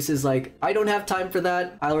 and then Nous is like, I don't have time for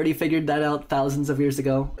that. I already figured that out thousands of years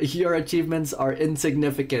ago. Your achievements are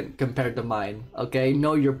insignificant compared to mine, okay?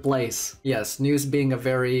 Know your place. Yes, Nous being a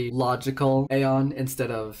very logical Aeon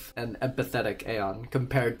instead of an empathetic Aeon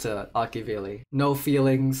compared to Akivili. No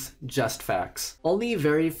feelings, just facts. Only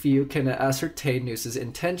very few can ascertain Nous's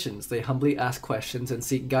intentions. They humbly ask questions and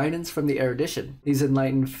seek guidance from the Erudition. These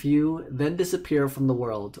enlightened few then disappear from the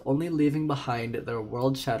world, only leaving behind their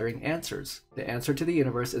world-shattering answers. The answer to the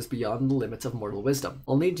universe is beyond the limits of mortal wisdom.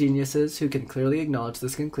 Only geniuses who can clearly acknowledge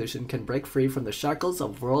this conclusion can break free from the shackles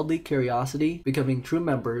of worldly curiosity, becoming true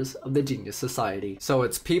members of the Genius Society. So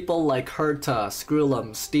it's people like Herta,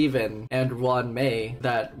 Screwlum, Steven, and Ruan Mei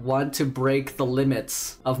that want to break the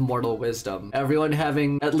limits of mortal wisdom. Everyone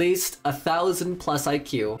having at least 1,000 plus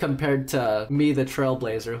IQ compared to me, the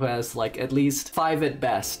Trailblazer, who has like at least 5 at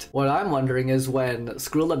best. What I'm wondering is when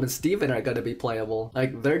Screwlum and Steven are gonna be playable.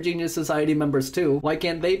 Like, they're Genius Society members too. Why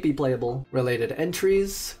can't they be playable? Related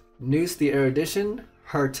entries: Nous the Erudition,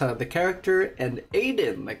 Herta the character, and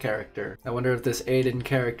Aiden the character. I wonder if this Aiden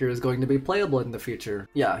character is going to be playable in the future.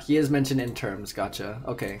 Yeah, he is mentioned in terms, gotcha.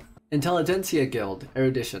 Okay. Intelligentsia Guild,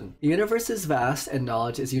 Erudition. The universe is vast and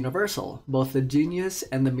knowledge is universal. Both the genius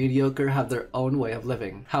and the mediocre have their own way of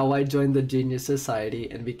living. How I joined the Genius Society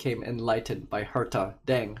and became enlightened by Herta.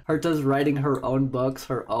 Dang. Herta's writing her own books,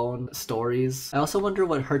 her own stories. I also wonder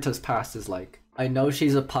what Herta's past is like. I know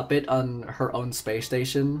she's a puppet on her own space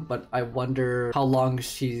station, but I wonder how long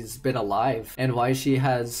she's been alive and why she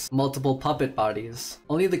has multiple puppet bodies.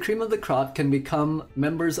 Only the cream of the crop can become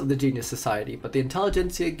members of the Genius Society, but the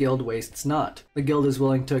Intelligentsia Guild wastes not. The guild is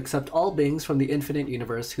willing to accept all beings from the infinite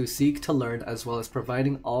universe who seek to learn, as well as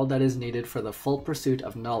providing all that is needed for the full pursuit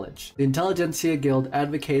of knowledge. The Intelligentsia Guild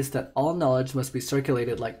advocates that all knowledge must be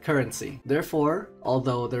circulated like currency. Therefore,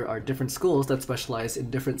 although there are different schools that specialize in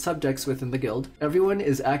different subjects within the guild, everyone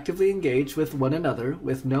is actively engaged with one another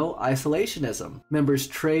with no isolationism. Members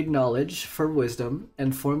trade knowledge for wisdom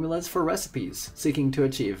and formulas for recipes, seeking to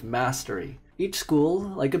achieve mastery. Each school,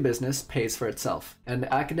 like a business, pays for itself, and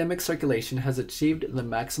academic circulation has achieved the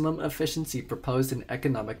maximum efficiency proposed in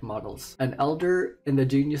economic models. An elder in the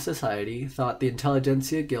Genius Society thought the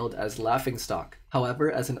Intelligentsia Guild as laughingstock.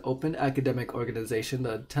 However, as an open academic organization,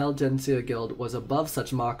 the Intelligentsia Guild was above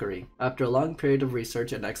such mockery. After a long period of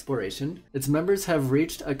research and exploration, its members have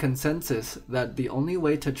reached a consensus that the only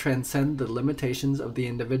way to transcend the limitations of the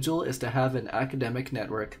individual is to have an academic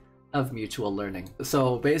network of mutual learning.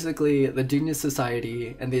 So basically, the Genius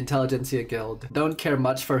Society and the Intelligentsia Guild don't care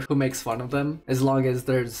much for who makes fun of them, as long as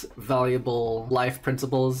there's valuable life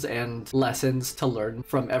principles and lessons to learn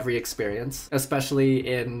from every experience, especially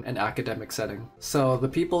in an academic setting. So the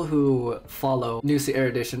people who follow Nous the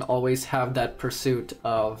Erudition always have that pursuit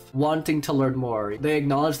of wanting to learn more. They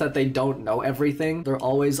acknowledge that they don't know everything. They're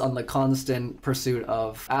always on the constant pursuit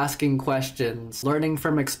of asking questions, learning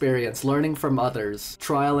from experience, learning from others,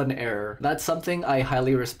 trial and error. That's something I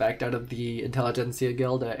highly respect out of the Intelligentsia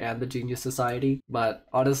Guild and the Genius Society, but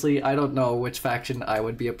honestly, I don't know which faction I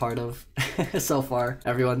would be a part of so far.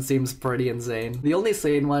 Everyone seems pretty insane. The only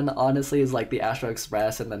sane one, honestly, is like the Astral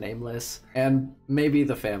Express and the Nameless, and maybe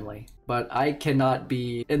the family. But I cannot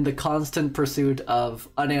be in the constant pursuit of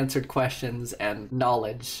unanswered questions and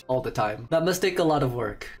knowledge all the time. That must take a lot of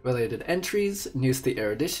work. Related entries: Nous the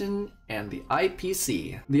Erudition and the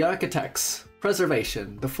IPC. The Architects.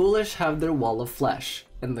 Preservation. The foolish have their wall of flesh,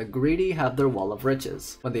 and the greedy have their wall of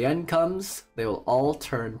riches. When the end comes, they will all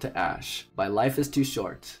turn to ash. By Life is Too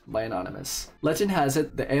Short, by Anonymous. Legend has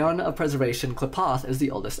it, the Aeon of Preservation, Qlipoth, is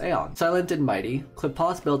the oldest Aeon. Silent and mighty,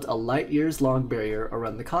 Qlipoth built a light-years-long barrier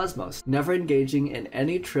around the cosmos, never engaging in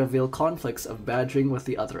any trivial conflicts of badgering with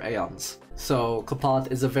the other Aeons. So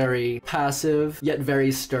Qlipoth is a very passive, yet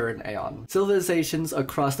very stern Aeon. Civilizations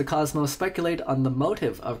across the cosmos speculate on the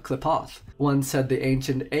motive of Qlipoth. One said the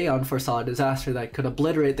ancient Aeon foresaw a disaster that could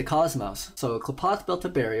obliterate the cosmos, so Qlipoth built a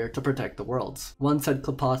barrier to protect the worlds. One said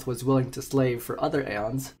Qlipoth was willing to slave for other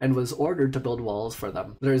Aeons, and was ordered to build walls for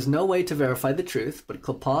them. There is no way to verify the truth, but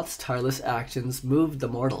Qlipoth's tireless actions moved the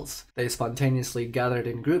mortals. They spontaneously gathered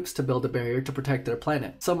in groups to build a barrier to protect their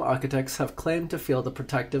planet. Some architects have claimed to feel the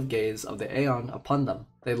protective gaze of the Aeon upon them.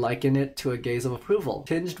 They liken it to a gaze of approval,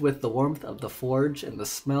 tinged with the warmth of the forge and the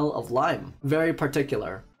smell of lime. Very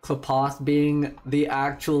particular. Qlipoth being the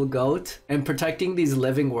actual GOAT and protecting these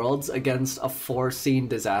living worlds against a foreseen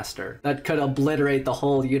disaster that could obliterate the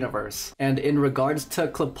whole universe. And in regards to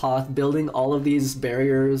Qlipoth building all of these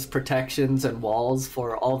barriers, protections, and walls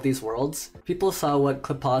for all of these worlds, people saw what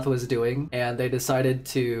Qlipoth was doing and they decided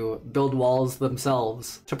to build walls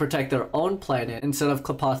themselves to protect their own planet instead of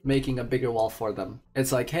Qlipoth making a bigger wall for them.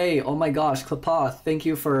 It's like, hey, oh my gosh, Qlipoth, thank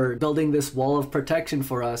you for building this wall of protection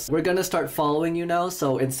for us. We're gonna start following you now,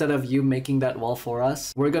 so instead of you making that wall for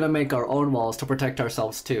us, we're gonna make our own walls to protect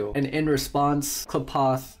ourselves too. And in response,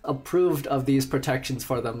 Qlipoth approved of these protections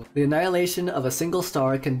for them. The annihilation of a single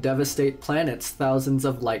star can devastate planets thousands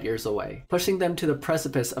of light years away, pushing them to the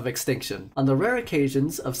precipice of extinction. On the rare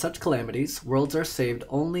occasions of such calamities, worlds are saved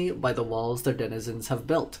only by the walls their denizens have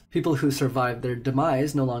built. People who survived their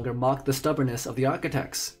demise no longer mock the stubbornness of the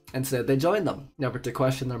architects. Instead, they join them, never to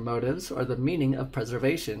question their motives or the meaning of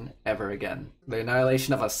preservation ever again. The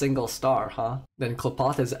annihilation of a single star, huh? Then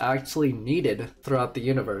Qlipoth is actually needed throughout the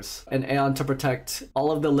universe. An Aeon to protect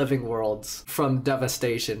all of the living worlds from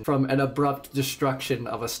devastation, from an abrupt destruction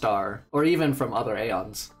of a star, or even from other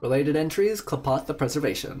Aeons. Related entries, Qlipoth the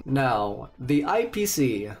Preservation. Now, the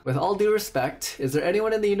IPC. With all due respect, is there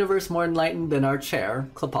anyone in the universe more enlightened than our chair,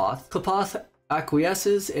 Qlipoth? Qlipoth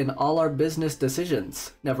acquiesces in all our business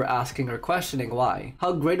decisions, never asking or questioning why.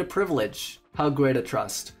 How great a privilege, how great a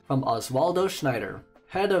trust. From Oswaldo Schneider,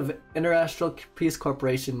 head of Interastral Peace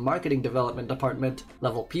Corporation Marketing Development Department,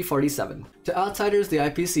 level P47. To outsiders, the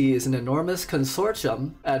IPC is an enormous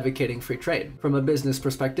consortium advocating free trade. From a business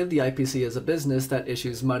perspective, the IPC is a business that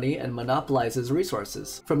issues money and monopolizes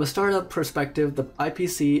resources. From a startup perspective, the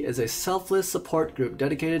IPC is a selfless support group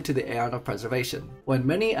dedicated to the Aeon of Preservation. When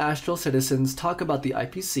many Astral citizens talk about the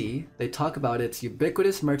IPC, they talk about its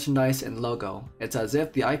ubiquitous merchandise and logo. It's as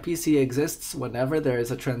if the IPC exists whenever there is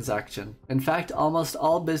a transaction. In fact, almost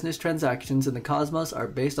all business transactions in the cosmos are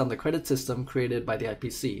based on the credit system created by the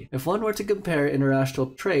IPC. If one were to compare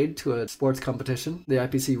interastral trade to a sports competition, the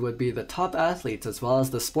IPC would be the top athletes as well as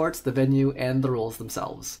the sports, the venue, and the rules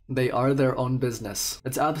themselves. They are their own business.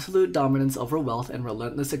 Its absolute dominance over wealth and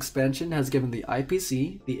relentless expansion has given the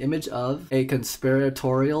IPC the image of a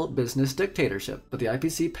conspiratorial business dictatorship, but the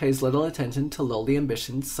IPC pays little attention to lowly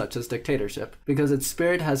ambitions such as dictatorship because its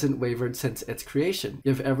spirit hasn't wavered since its creation.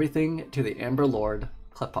 Give everything to the Amber Lord,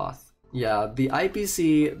 Qlipoth. Yeah, the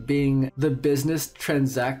IPC being the business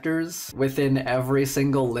transactors within every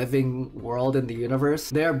single living world in the universe,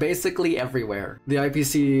 they are basically everywhere. The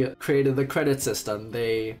IPC created the credit system.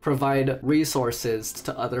 They provide resources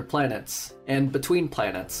to other planets and between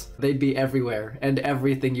planets. They'd be everywhere and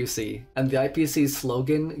everything you see. And the IPC's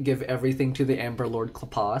slogan, give everything to the Amber Lord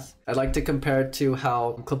Qlipoth. I'd like to compare it to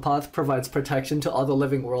how Qlipoth provides protection to all the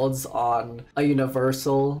living worlds on a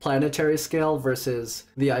universal planetary scale versus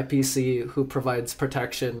the IPC who provides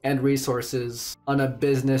protection and resources on a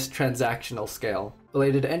business transactional scale.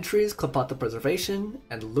 Related entries, Qlipoth the Preservation,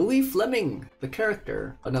 and Louis Fleming, the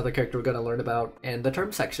character. Another character we're going to learn about in the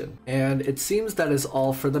term section. And it seems that is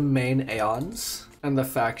all for the main Aeons and the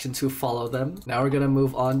factions who follow them. Now we're going to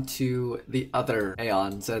move on to the other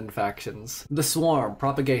Aeons and factions. The Swarm,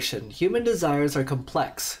 Propagation. Human desires are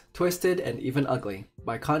complex, twisted, and even ugly.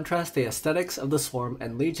 By contrast, the aesthetics of the Swarm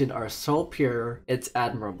and Legion are so pure, it's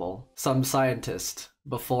admirable. Some scientist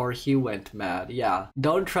before he went mad. Yeah,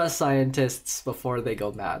 don't trust scientists before they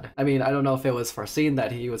go mad. I mean, I don't know if it was foreseen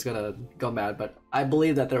that he was gonna go mad, but I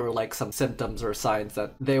believe that there were like some symptoms or signs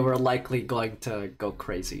that they were likely going to go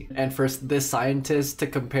crazy. And for this scientist to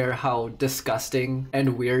compare how disgusting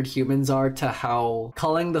and weird humans are to how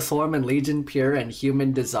calling the Swarm and Legion pure and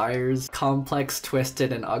human desires complex,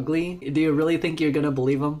 twisted, and ugly, do you really think you're gonna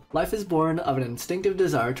believe him? Life is born of an instinctive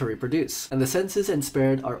desire to reproduce, and the senses and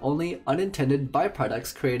spirit are only unintended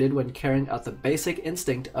byproducts created when carrying out the basic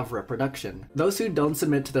instinct of reproduction. Those who don't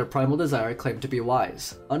submit to their primal desire claim to be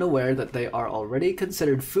wise, unaware that they are already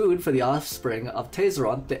considered food for the offspring of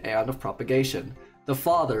Tezzeron, the Aeon of Propagation. the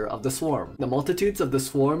father of the swarm. The multitudes of the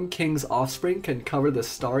swarm king's offspring can cover the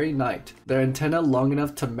starry night, their antenna long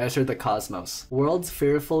enough to measure the cosmos. Worlds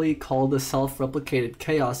fearfully call the self-replicated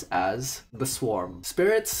chaos as the swarm.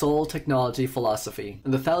 Spirit, soul, technology, philosophy.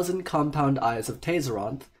 In the thousand compound eyes of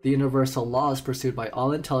Tazeronth, the universal laws pursued by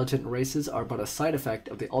all intelligent races are but a side effect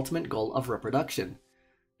of the ultimate goal of reproduction.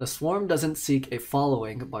 The swarm doesn't seek a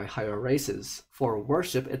following by higher races, for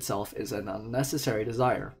worship itself is an unnecessary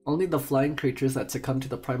desire. Only the flying creatures that succumb to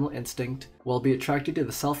the primal instinct will be attracted to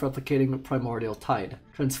the self-replicating primordial tide,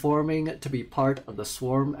 transforming to be part of the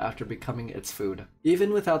swarm after becoming its food.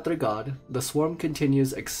 Even without their god, the swarm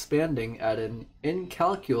continues expanding at an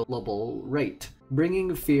incalculable rate,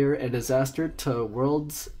 bringing fear and disaster to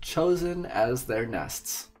worlds chosen as their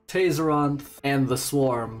nests. Tazeronth and the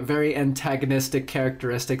Swarm, very antagonistic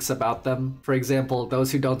characteristics about them. For example,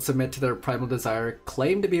 those who don't submit to their primal desire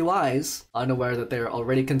claim to be wise, unaware that they are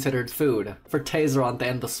already considered food. For Tazeronth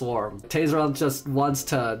and the Swarm, Tazeronth just wants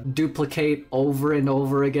to duplicate over and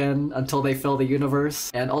over again until they fill the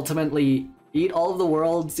universe, and ultimately eat all of the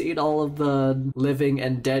worlds, eat all of the living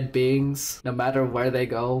and dead beings, no matter where they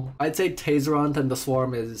go. I'd say Tazeronth and the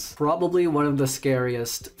Swarm is probably one of the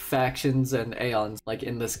scariest factions and aeons like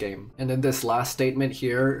in this game. And in this last statement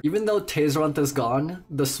here, even though Tazeronth is gone,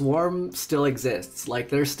 the Swarm still exists. Like,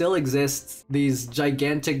 there still exists these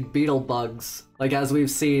gigantic beetle bugs, like as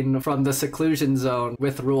we've seen from the seclusion zone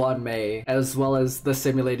with Ruan Mei, as well as the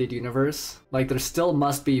simulated universe. Like, there still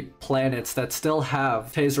must be planets that still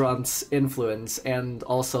have Tazeronth's influence and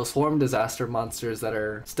also swarm disaster monsters that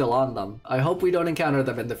are still on them. I hope we don't encounter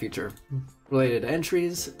them in the future. Related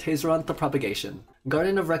entries, Tazeronth the Propagation.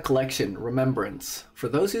 Garden of Recollection, Remembrance. For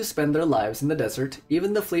those who spend their lives in the desert,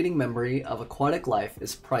 even the fleeting memory of aquatic life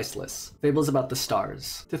is priceless. Fables about the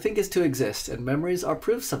stars. To think is to exist, and memories are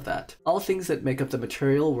proofs of that. All things that make up the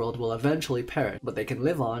material world will eventually perish, but they can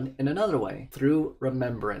live on in another way, through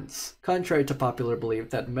remembrance. Contrary to popular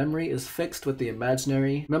belief that memory is fixed with the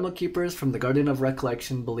imaginary, memo keepers from the Garden of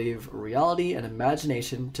Recollection believe reality and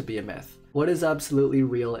imagination to be a myth. What is absolutely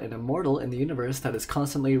real and immortal in the universe that is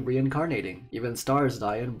constantly reincarnating? Even stars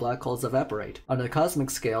die and black holes evaporate. On a cosmic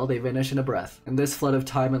scale, they vanish in a breath. In this flood of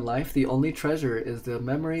time and life, the only treasure is the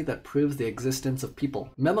memory that proves the existence of people.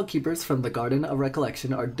 Memo keepers from the Garden of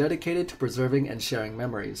Recollection are dedicated to preserving and sharing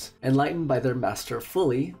memories. Enlightened by their master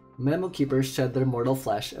fully, memo keepers shed their mortal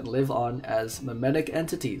flesh and live on as memetic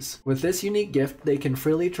entities. With this unique gift, they can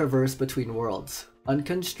freely traverse between worlds,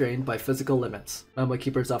 unconstrained by physical limits. Memo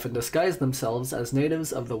keepers often disguise themselves as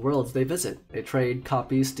natives of the worlds they visit. They trade,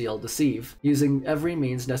 copy, steal, deceive, using every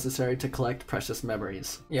means necessary to collect precious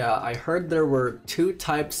memories. Yeah, I heard there were two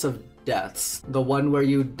types of deaths. The one where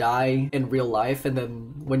you die in real life, and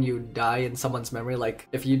then when you die in someone's memory, like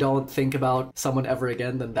if you don't think about someone ever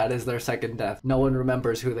again, then that is their second death. No one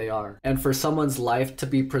remembers who they are. And for someone's life to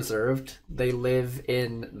be preserved, they live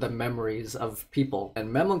in the memories of people.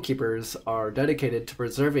 And memo keepers are dedicated to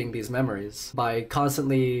preserving these memories by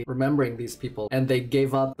constantly remembering these people. And they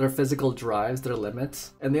gave up their physical drives, their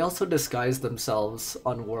limits, and they also disguised themselves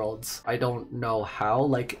on worlds. I don't know how.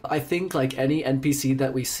 Like, I think like any NPC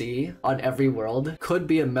that we see on every world could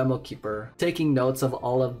be a memo keeper, taking notes of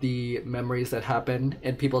all of the memories that happen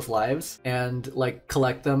in people's lives and like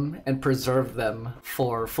collect them and preserve them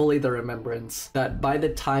for fully the remembrance that by the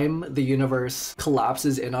time the universe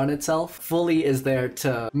collapses in on itself, fully is there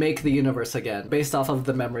to make the universe again based off of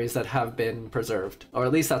the memories that have been preserved. Or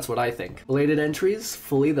at least that's what I think. Related entries,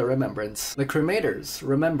 fully the remembrance. The Cremators,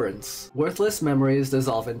 Remembrance. Worthless memories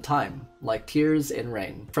dissolve in time, like tears in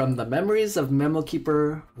rain. From the memories of memo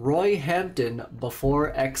keeper Roy Hampton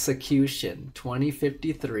before execution,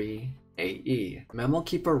 2053 AE. Memo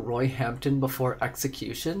keeper Roy Hampton before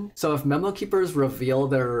execution? So if memo keepers reveal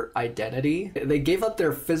their identity, they gave up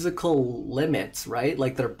their physical limits, right?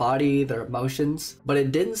 Like their body, their emotions, but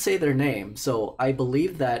it didn't say their name. So I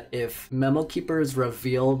believe that if memo keepers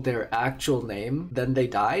reveal their actual name, then they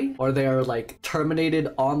die, or they are like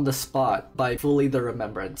terminated on the spot by fully the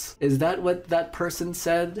remembrance. Is that what that person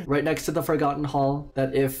said right next to the Forgotten Hall?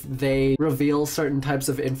 That if they reveal certain types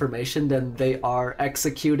of information, then they are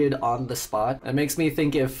executed on the spot? It makes me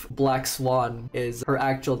think if Black Swan is her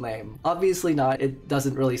actual name. Obviously not. It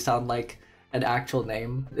doesn't really sound like an actual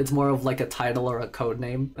name. It's more of like a title or a code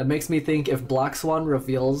name. That makes me think if Black Swan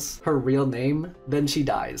reveals her real name, then she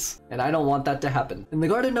dies. And I don't want that to happen. In the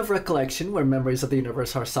Garden of Recollection, where memories of the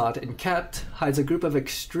universe are sought and kept, hides a group of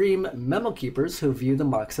extreme memo keepers who view the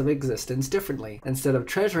marks of existence differently. Instead of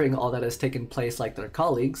treasuring all that has taken place like their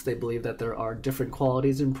colleagues, they believe that there are different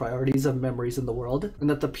qualities and priorities of memories in the world, and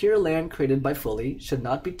that the pure land created by Fully should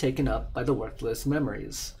not be taken up by the worthless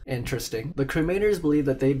memories. Interesting. The Cremators believe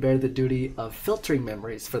that they bear the duty of filtering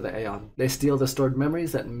memories for the Aeon. They steal the stored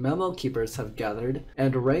memories that memo keepers have gathered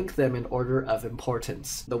and rank them in order of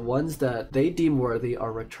importance. The ones that they deem worthy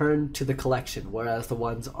are returned to the collection, whereas the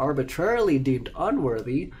ones arbitrarily deemed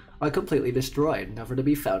unworthy are completely destroyed, never to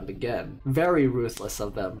be found again. Very ruthless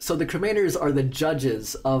of them. So the Cremators are the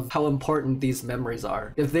judges of how important these memories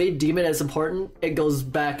are. If they deem it as important, it goes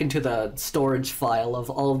back into the storage file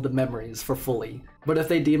of all of the memories for Fully. But if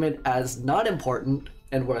they deem it as not important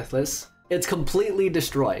and worthless, it's completely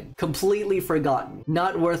destroyed, completely forgotten,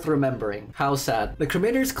 not worth remembering. How sad. The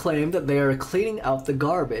Cremators claim that they are cleaning out the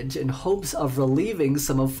garbage in hopes of relieving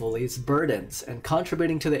some of Fully's burdens and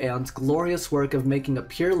contributing to the Aeon's glorious work of making a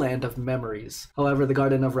pure land of memories. However, the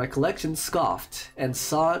Garden of Recollection scoffed and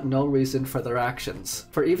saw no reason for their actions.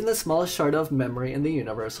 For even the smallest shard of memory in the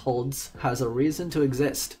universe has a reason to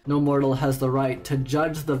exist. No mortal has the right to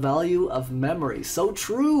judge the value of memory. So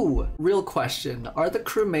true! Real question, are the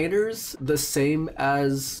Cremators the same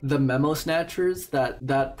as the memo snatchers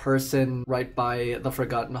that person right by the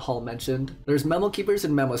Forgotten Hall mentioned? There's memo keepers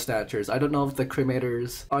and memo snatchers. I don't know if the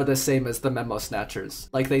Cremators are the same as the memo snatchers.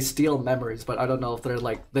 Like, they steal memories, but I don't know if they're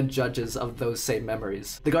like the judges of those same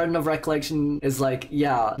memories. The Garden of Recollection is like,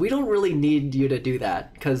 yeah, we don't really need you to do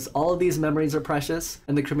that because all of these memories are precious,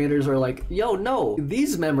 and the Cremators are like, yo, no,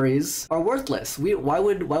 these memories are worthless. Why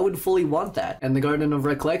would Fully want that? And the Garden of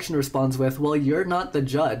Recollection responds with, well, you're not the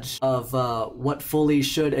judge of what Fully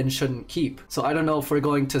should and shouldn't keep. So I don't know if we're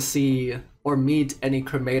going to see or meet any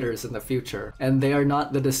Cremators in the future, and they are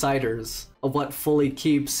not the deciders of what Fully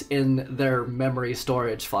keeps in their memory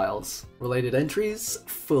storage files. Related entries,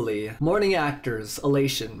 Fully. Mourning actors,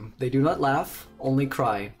 Elation. They do not laugh, only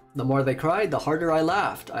cry. The more they cried, the harder I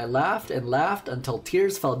laughed. I laughed and laughed until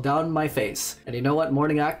tears fell down my face. And you know what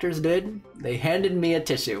mourning actors did? They handed me a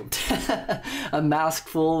tissue. A mask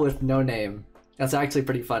full with no name. That's actually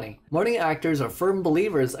pretty funny. Mourning actors are firm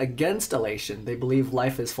believers against elation. They believe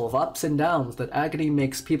life is full of ups and downs, that agony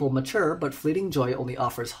makes people mature, but fleeting joy only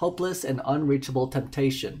offers hopeless and unreachable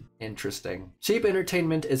temptation. Interesting. Cheap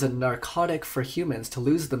entertainment is a narcotic for humans to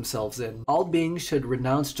lose themselves in. All beings should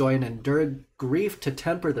renounce joy and endure grief to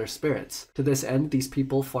temper their spirits. To this end, these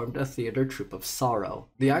people formed a theater troupe of sorrow.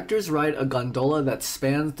 The actors ride a gondola that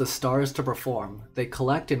spans the stars to perform. They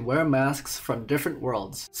collect and wear masks from different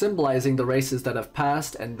worlds, symbolizing the races that have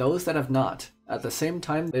passed and those that have not. At the same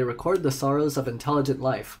time, they record the sorrows of intelligent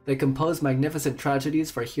life. They compose magnificent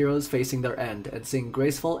tragedies for heroes facing their end, and sing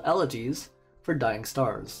graceful elegies for dying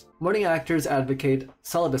stars. Mourning actors advocate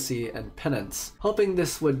celibacy and penance, hoping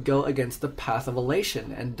this would go against the path of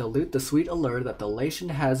elation and dilute the sweet allure that the elation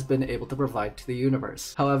has been able to provide to the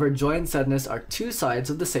universe. However, joy and sadness are two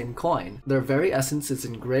sides of the same coin. Their very essence is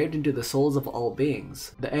engraved into the souls of all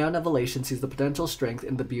beings. The Aeon of Elation sees the potential strength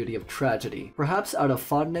in the beauty of tragedy. Perhaps out of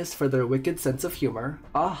fondness for their wicked sense of humor,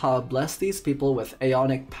 Aha blessed these people with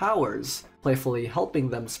aeonic powers, playfully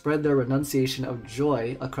helping them spread their renunciation of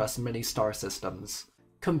joy across many star systems.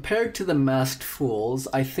 Compared to the masked fools,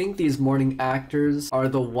 I think these mourning actors are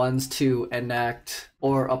the ones to enact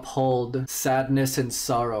or uphold sadness and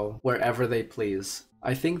sorrow wherever they please.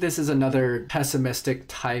 I think this is another pessimistic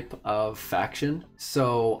type of faction.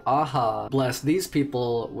 So Aha blessed these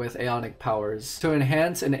people with aeonic powers to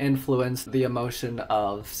enhance and influence the emotion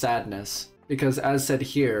of sadness. Because as said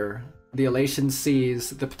here, the elation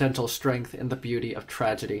sees the potential strength in the beauty of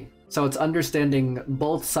tragedy. So it's understanding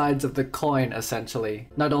both sides of the coin, essentially.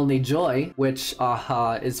 Not only joy, which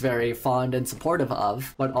Aha is very fond and supportive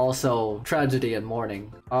of, but also tragedy and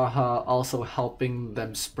mourning. Aha also helping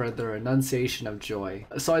them spread their renunciation of joy.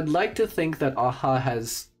 So I'd like to think that Aha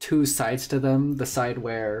has two sides to them. The side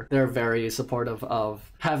where they're very supportive of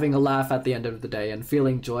having a laugh at the end of the day and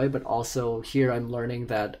feeling joy, but also here I'm learning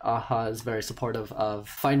that Aha is very supportive of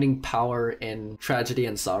finding power in tragedy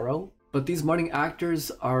and sorrow. But these mourning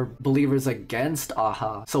actors are believers against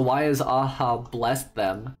Aha, so why has Aha blessed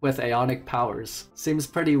them with aeonic powers? Seems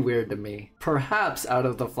pretty weird to me. Perhaps out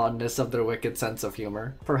of the fondness of their wicked sense of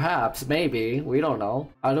humor. Perhaps, maybe, we don't know.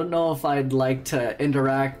 I don't know if I'd like to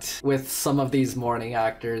interact with some of these mourning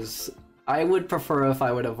actors I would prefer if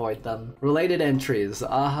I would avoid them. Related entries.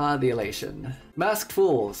 Aha, the Elation. Masked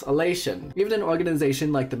Fools. Elation. Even an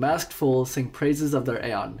organization like the Masked Fools sing praises of their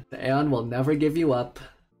Aeon. The Aeon will never give you up,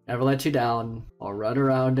 never let you down, or run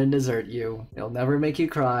around and desert you. It'll never make you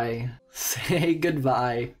cry, say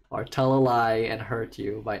goodbye, or tell a lie and hurt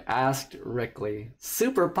you by Asked Rickley.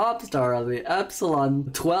 Super pop star of the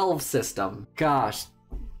Epsilon 12 system. Gosh.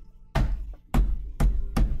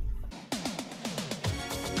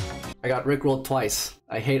 I got rickrolled twice.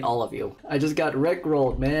 I hate all of you. I just got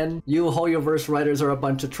rickrolled, man. You Hoyoverse writers are a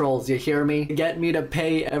bunch of trolls, you hear me? Get me to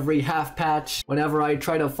pay every half patch whenever I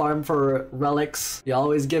try to farm for relics. You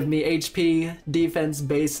always give me HP, defense,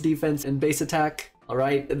 and base attack.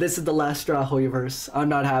 Alright, this is the last straw, Hoyoverse. I'm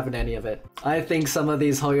not having any of it. I think some of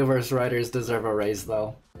these Hoyoverse writers deserve a raise,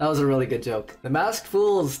 though. That was a really good joke. The Masked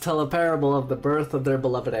Fools tell a parable of the birth of their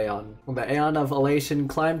beloved Aeon. When the Aeon of Elation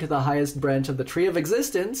climbed to the highest branch of the Tree of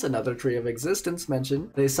Existence, another Tree of Existence mentioned,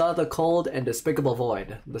 they saw the cold and despicable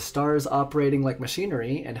void, the stars operating like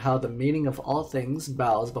machinery, and how the meaning of all things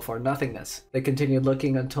bows before nothingness. They continued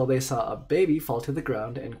looking until they saw a baby fall to the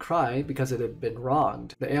ground and cry because it had been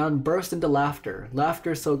wronged. The Aeon burst into laughter,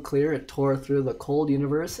 laughter so clear it tore through the cold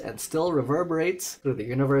universe and still reverberates through the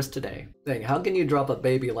universe today. Dang, how can you drop a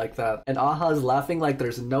baby like that? And Aha's laughing like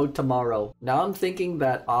there's no tomorrow. Now I'm thinking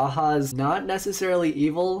that Aha's not necessarily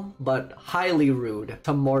evil, but highly rude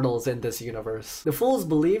to mortals in this universe. The fools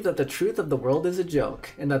believe that the truth of the world is a joke,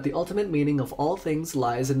 and that the ultimate meaning of all things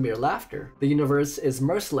lies in mere laughter. The universe is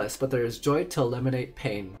merciless, but there is joy to eliminate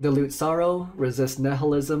pain, dilute sorrow, resist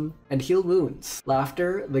nihilism, and heal wounds.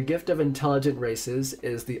 Laughter, the gift of intelligent races,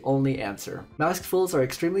 is the only answer. Masked fools are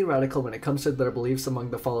extremely radical when it comes to their beliefs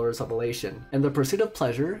among the followers of Elation. In the pursuit of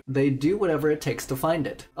pleasure, they do whatever it takes to find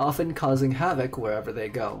it, often causing havoc wherever they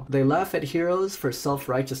go. They laugh at heroes for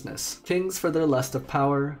self-righteousness, kings for their lust of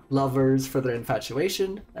power, lovers for their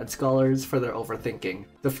infatuation, and scholars for their overthinking.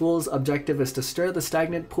 The fool's objective is to stir the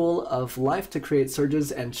stagnant pool of life to create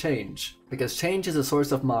surges and change, because change is a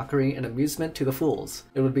source of mockery and amusement to the fools.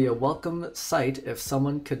 It would be a welcome sight if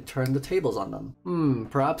someone could turn the tables on them.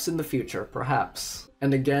 Perhaps in the future, perhaps.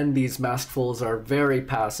 And again, these masked fools are very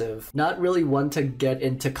passive, not really one to get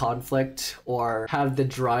into conflict or have the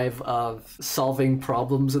drive of solving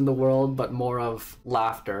problems in the world, but more of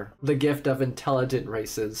laughter, the gift of intelligent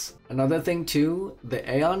races. Another thing too, the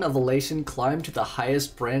Aeon of Elation climbed to the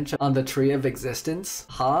highest branch on the Tree of Existence.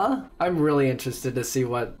 Huh? I'm really interested to see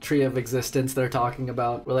what Tree of Existence they're talking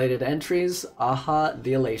about. Related entries, Aha,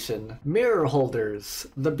 the Elation. Mirror holders,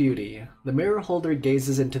 the beauty. The mirror holder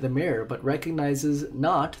gazes into the mirror, but recognizes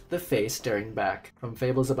not the face staring back. From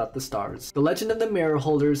Fables About the Stars. The legend of the mirror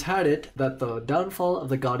holders had it that the downfall of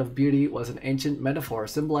the god of beauty was an ancient metaphor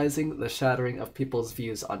symbolizing the shattering of people's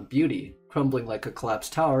views on beauty, crumbling like a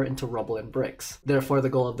collapsed tower into rubble and bricks. Therefore, the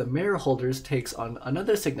goal of the mirror holders takes on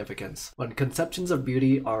another significance. When conceptions of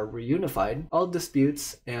beauty are reunified, all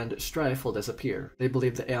disputes and strife will disappear. They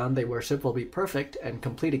believe the Aeon they worship will be perfect and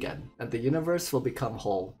complete again, and the universe will become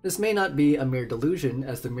whole. This may not be a mere delusion,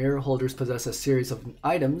 as the mirror holders possess a series of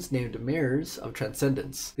items named mirrors of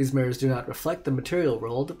transcendence. These mirrors do not reflect the material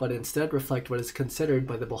world, but instead reflect what is considered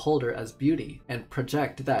by the beholder as beauty, and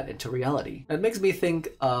project that into reality. That makes me think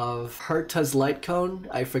of Herta's light cone.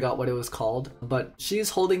 I forgot what it was called, but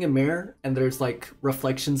she's holding a mirror and there's like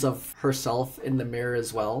reflections of herself in the mirror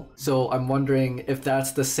as well. So I'm wondering if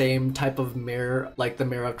that's the same type of mirror, like the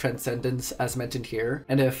mirror of transcendence as mentioned here,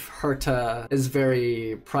 and if Herta is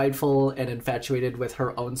very prideful and infatuated with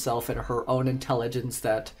her own self and her own intelligence,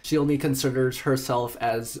 that she only considers herself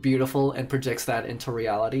as beautiful and projects that into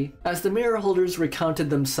reality. As the mirror holders recounted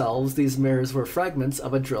themselves, these mirrors were fragments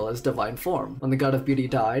of Adrilla's divine form. When the god of beauty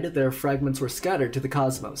died, their fragments were scattered to the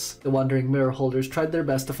cosmos. The wandering mirror holders tried their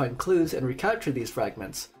best to find clues and recapture these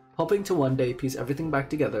fragments, hoping to one day piece everything back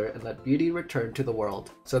together and let beauty return to the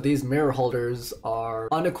world. So these mirror holders are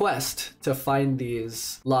on a quest to find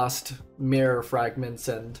these lost mirror fragments,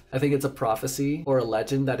 and I think it's a prophecy or a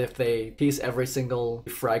legend that if they piece every single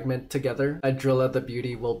fragment together, Adrilla the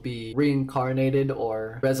Beauty will be reincarnated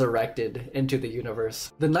or resurrected into the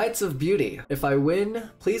universe. The Knights of Beauty. If I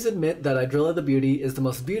win, please admit that Adrilla the Beauty is the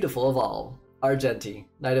most beautiful of all. Argenti,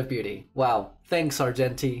 Knight of Beauty. Wow, thanks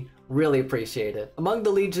Argenti. Really appreciate it. Among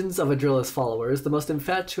the legions of Adrilla's followers, the most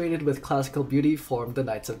infatuated with classical beauty formed the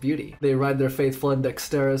Knights of Beauty. They ride their faithful and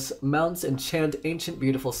dexterous mounts and chant ancient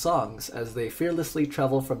beautiful songs as they fearlessly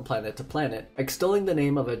travel from planet to planet, extolling the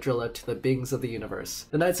name of Adrilla to the beings of the universe.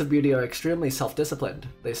 The Knights of Beauty are extremely self-disciplined.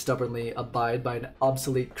 They stubbornly abide by an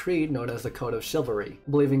obsolete creed known as the Code of Chivalry,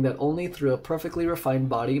 believing that only through a perfectly refined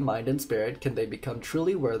body, mind, and spirit can they become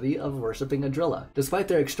truly worthy of worshipping Adrilla. Despite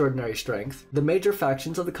their extraordinary strength, the major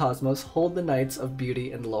factions of the cosmos hold the Knights of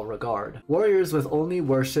Beauty in low regard. Warriors with only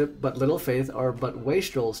worship but little faith are but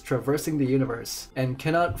wastrels traversing the universe, and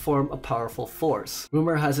cannot form a powerful force.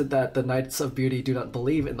 Rumor has it that the Knights of Beauty do not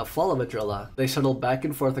believe in the fall of Adrilla. They shuttle back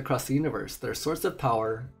and forth across the universe, their source of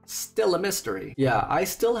power still a mystery. Yeah, I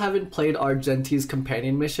still haven't played Argenti's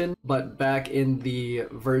companion mission, but back in the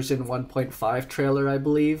version 1.5 trailer, I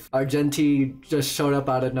believe, Argenti just showed up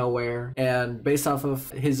out of nowhere, and based off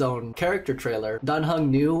of his own character trailer, Dan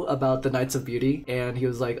Heng knew about the Knights of Beauty, and he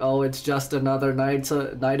was like, oh, it's just another Knight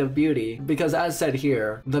of Beauty. Because as said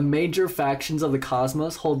here, the major factions of the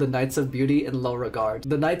cosmos hold the Knights of Beauty in low regard.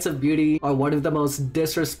 The Knights of Beauty are one of the most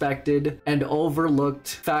disrespected and overlooked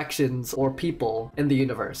factions or people in the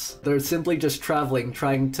universe. They're simply just traveling,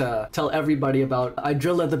 trying to tell everybody about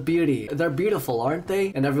Adrilla the Beauty. They're beautiful, aren't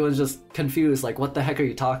they? And everyone's just confused, like, what the heck are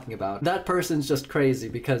you talking about? That person's just crazy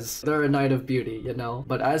because they're a Knight of Beauty, you know?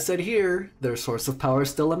 But as said here, their source of power is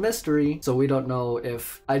still a mystery, so we don't know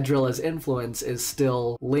if Adrilla's influence is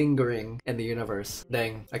still lingering in the universe.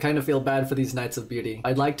 Dang, I kind of feel bad for these Knights of Beauty.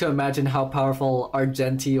 I'd like to imagine how powerful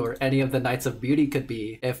Argenti or any of the Knights of Beauty could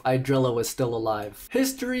be if Adrilla was still alive.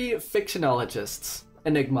 History Fictionologists.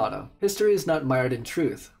 Enigmata. History is not mired in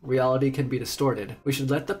truth. Reality can be distorted. We should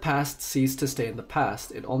let the past cease to stay in the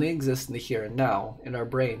past. It only exists in the here and now, in our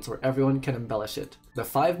brains where everyone can embellish it. The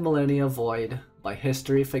 5 Millennia Void by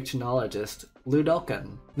history fictionologist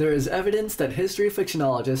Ludokan. There is evidence that history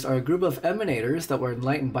fictionologists are a group of emanators that were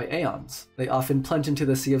enlightened by aeons. They often plunge into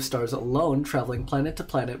the sea of stars alone, traveling planet to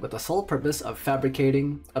planet with the sole purpose of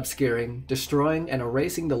fabricating, obscuring, destroying, and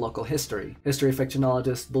erasing the local history. History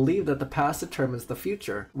fictionologists believe that the past determines the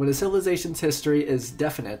future. When a civilization's history is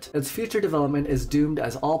definite, its future development is doomed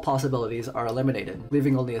as all possibilities are eliminated,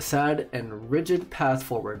 leaving only a sad and rigid path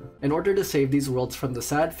forward. In order to save these worlds from the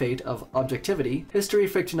sad fate of objectivity, history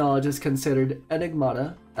fictionologists considered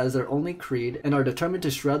Enigmata as their only creed and are determined to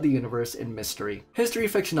shroud the universe in mystery. History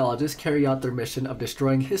fictionologists carry out their mission of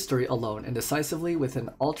destroying history alone and decisively with an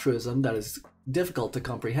altruism that is difficult to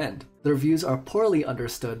comprehend. Their views are poorly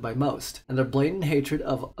understood by most, and their blatant hatred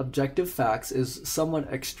of objective facts is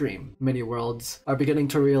somewhat extreme. Many worlds are beginning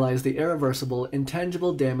to realize the irreversible,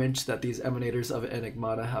 intangible damage that these emanators of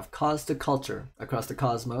Enigmata have caused to culture. Across the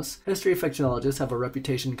cosmos, history fictionologists have a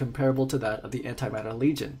reputation comparable to that of the Antimatter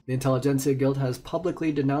Legion. The Intelligentsia Guild has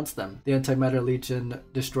publicly denounced them. The Antimatter Legion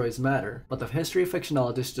destroys matter, but the history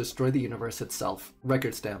fictionologists destroy the universe itself.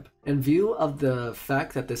 Record stamp. In view of the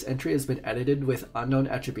fact that this entry has been edited with unknown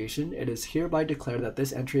attribution, it is hereby declared that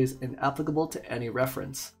this entry is inapplicable to any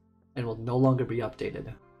reference and will no longer be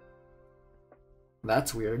updated.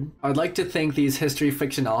 That's weird. I'd like to think these history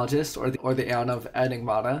fictionologists, or the Aeon of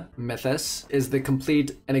Enigmata mythos, is the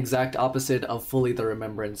complete and exact opposite of Fully the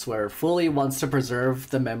Remembrance, where Fully wants to preserve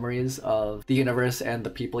the memories of the universe and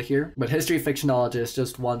the people here, but history fictionologist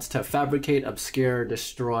just wants to fabricate, obscure,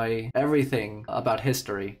 destroy everything about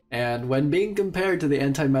history. And when being compared to the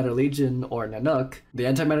Antimatter Legion or Nanook, the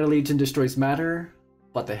Antimatter Legion destroys matter,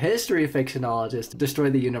 but the history fictionologists destroy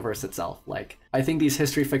the universe itself. Like, I think these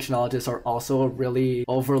history fictionologists are also a really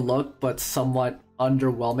overlooked but somewhat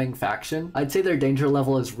underwhelming faction. I'd say their danger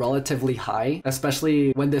level is relatively high,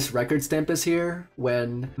 especially when this record stamp is here,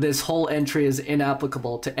 when this whole entry is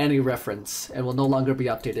inapplicable to any reference and will no longer be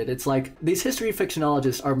updated. It's like these history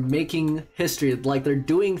fictionologists are making history, like they're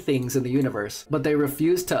doing things in the universe, but they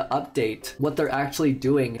refuse to update what they're actually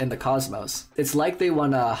doing in the cosmos. It's like they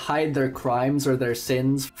want to hide their crimes or their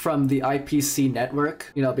sins from the IPC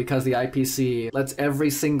network, you know, because the IPC lets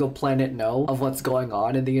every single planet know of what's going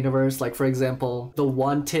on in the universe. Like, for example, the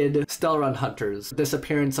wanted Stellaron Hunters,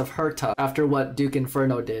 disappearance of Herta after what Duke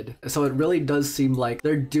Inferno did. So it really does seem like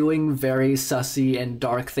they're doing very sussy and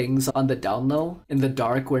dark things on the down low, in the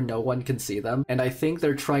dark where no one can see them. And I think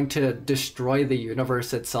they're trying to destroy the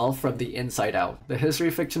universe itself from the inside out. The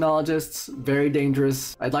history fictionologists, very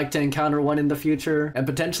dangerous. I'd like to encounter one in the future and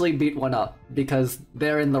potentially beat one up because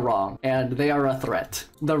they're in the wrong and they are a threat.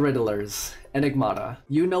 The Riddlers, Enigmata.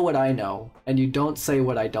 You know what I know, and you don't say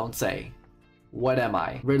what I don't say. What am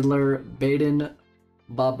I? Riddler, Baden,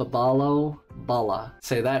 Bababalo Bala.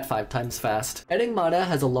 Say that 5 times fast. Enigmata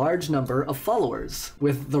has a large number of followers,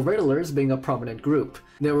 with the Riddlers being a prominent group.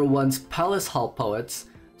 They were once palace hall poets,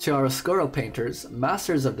 chiaroscuro painters,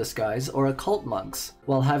 masters of disguise, or occult monks.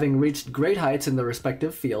 While having reached great heights in their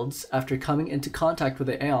respective fields, after coming into contact with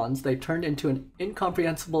the Aeons, they turned into an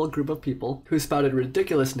incomprehensible group of people who spouted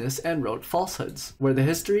ridiculousness and wrote falsehoods. Where the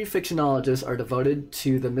history fictionologists are devoted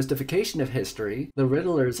to the mystification of history, the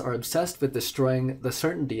Riddlers are obsessed with destroying the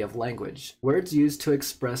certainty of language. Words used to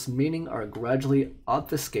express meaning are gradually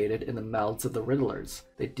obfuscated in the mouths of the Riddlers.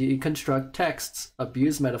 They deconstruct texts,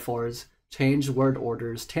 abuse metaphors, change word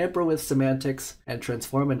orders, tamper with semantics, and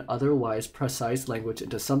transform an otherwise precise language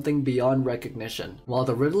into something beyond recognition. While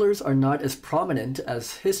the Riddlers are not as prominent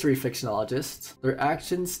as history fictionologists, their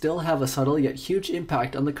actions still have a subtle yet huge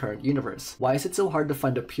impact on the current universe. Why is it so hard to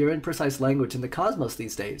find a pure and precise language in the cosmos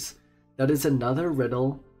these days? That is another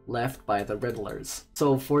riddle left by the Riddlers.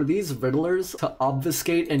 So for these Riddlers to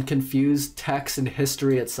obfuscate and confuse text and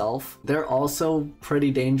history itself, they're also pretty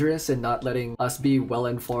dangerous in not letting us be well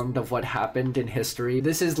informed of what happened in history.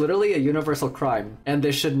 This is literally a universal crime, and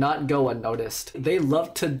this should not go unnoticed. They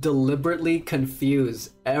love to deliberately confuse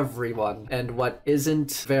everyone, and what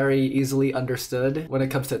isn't very easily understood when it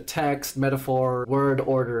comes to text, metaphor, word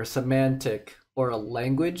order, semantic, or a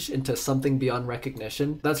language into something beyond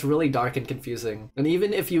recognition, that's really dark and confusing. And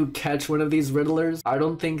even if you catch one of these Riddlers, I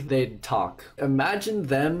don't think they'd talk. Imagine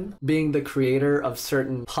them being the creator of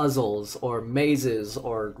certain puzzles or mazes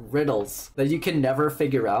or riddles that you can never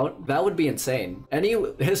figure out. That would be insane. Any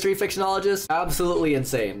history fictionologist, absolutely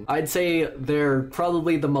insane. I'd say they're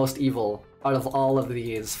probably the most evil out of all of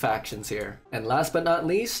these factions here. And last but not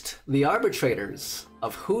least, the Arbitrators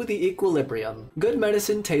of Who the Equilibrium. Good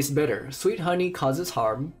medicine tastes bitter, sweet honey causes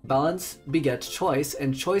harm, balance begets choice,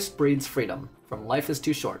 and choice breeds freedom. From life is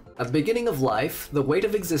too short. At the beginning of life, the weight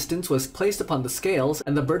of existence was placed upon the scales,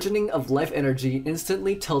 and the burgeoning of life energy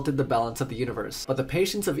instantly tilted the balance of the universe. But the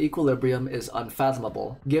patience of equilibrium is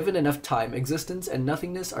unfathomable. Given enough time, existence and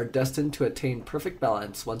nothingness are destined to attain perfect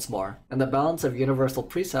balance once more, and the balance of universal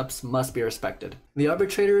precepts must be respected. The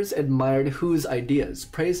Arbitrators admired Who's ideas,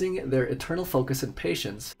 praising their eternal focus and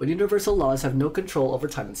patience, but universal laws have no control over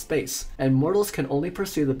time and space, and mortals can only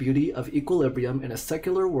pursue the beauty of equilibrium in a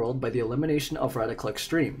secular world by the elimination of radical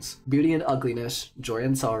extremes: beauty and ugliness, joy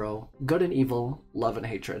and sorrow, good and evil, love and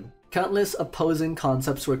hatred. Countless opposing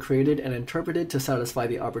concepts were created and interpreted to satisfy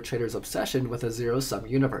the Arbitrators' obsession with a zero-sum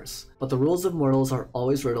universe. But the rules of mortals are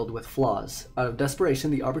always riddled with flaws. Out of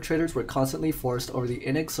desperation, the Arbitrators were constantly forced over the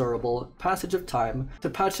inexorable passage of time to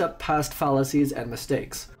patch up past fallacies and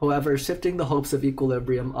mistakes, however shifting the hopes of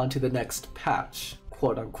equilibrium onto the next patch,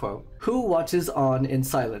 quote-unquote. Who watches on in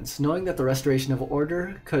silence, knowing that the restoration of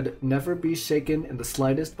order could never be shaken in the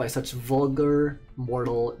slightest by such vulgar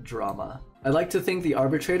mortal drama? I'd like to think the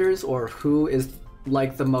Arbitrators, or Who, is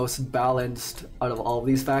like the most balanced out of all of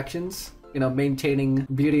these factions. You know, maintaining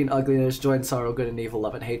beauty and ugliness, joy and sorrow, good and evil,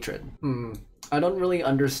 love and hatred. I don't really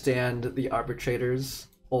understand the Arbitrators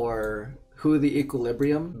or Who the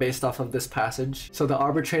Equilibrium based off of this passage. So the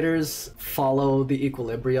Arbitrators follow the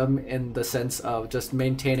equilibrium in the sense of just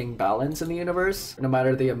maintaining balance in the universe, no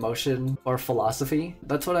matter the emotion or philosophy.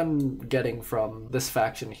 That's what I'm getting from this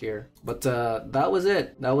faction here. But that was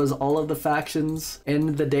it. That was all of the factions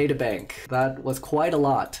in the databank. That was quite a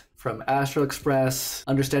lot. From Astral Express,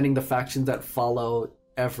 understanding the factions that follow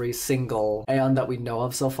every single Aeon that we know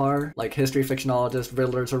of so far. Like history fictionologists,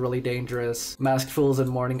 Riddlers are really dangerous. Masked Fools and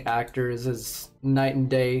Mourning actors is night and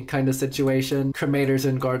day kind of situation. Cremators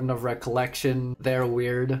in Garden of Recollection, they're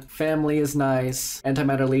weird. Family is nice.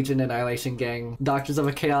 Antimatter Legion and Annihilation Gang. Doctors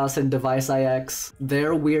of Chaos and Device IX,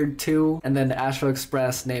 they're weird too. And then Astral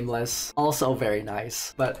Express, Nameless, also very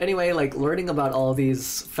nice. But anyway, like learning about all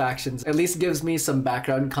these factions at least gives me some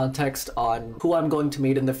background context on who I'm going to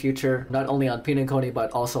meet in the future, not only on Pinakoni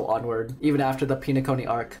but also onward, even after the Pinakoni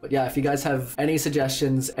arc. But yeah, if you guys have any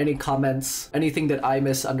suggestions, any comments, anything that I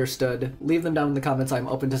misunderstood, leave them down in the comments. I'm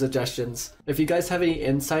open to suggestions. If you guys have any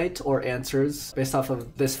insight or answers based off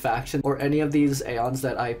of this faction or any of these Aeons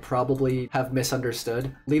that I probably have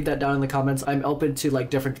misunderstood, leave that down in the comments. I'm open to like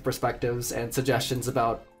different perspectives and suggestions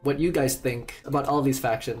about what you guys think about all these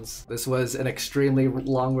factions. This was an extremely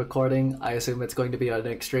long recording. I assume it's going to be an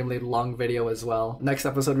extremely long video as well. Next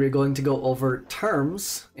episode, we're going to go over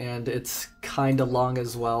terms, and it's kind of long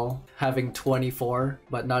as well, having 24,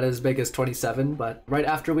 but not as big as 27. But right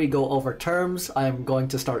after we go over terms, I'm going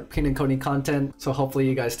to start Pinakoni content, so hopefully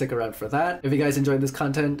you guys stick around for that. If you guys enjoyed this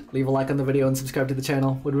content, leave a like on the video and subscribe to the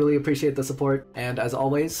channel. Would really appreciate the support. And as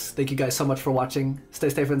always, thank you guys so much for watching. Stay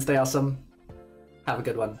safe and stay awesome. Have a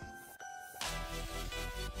good one.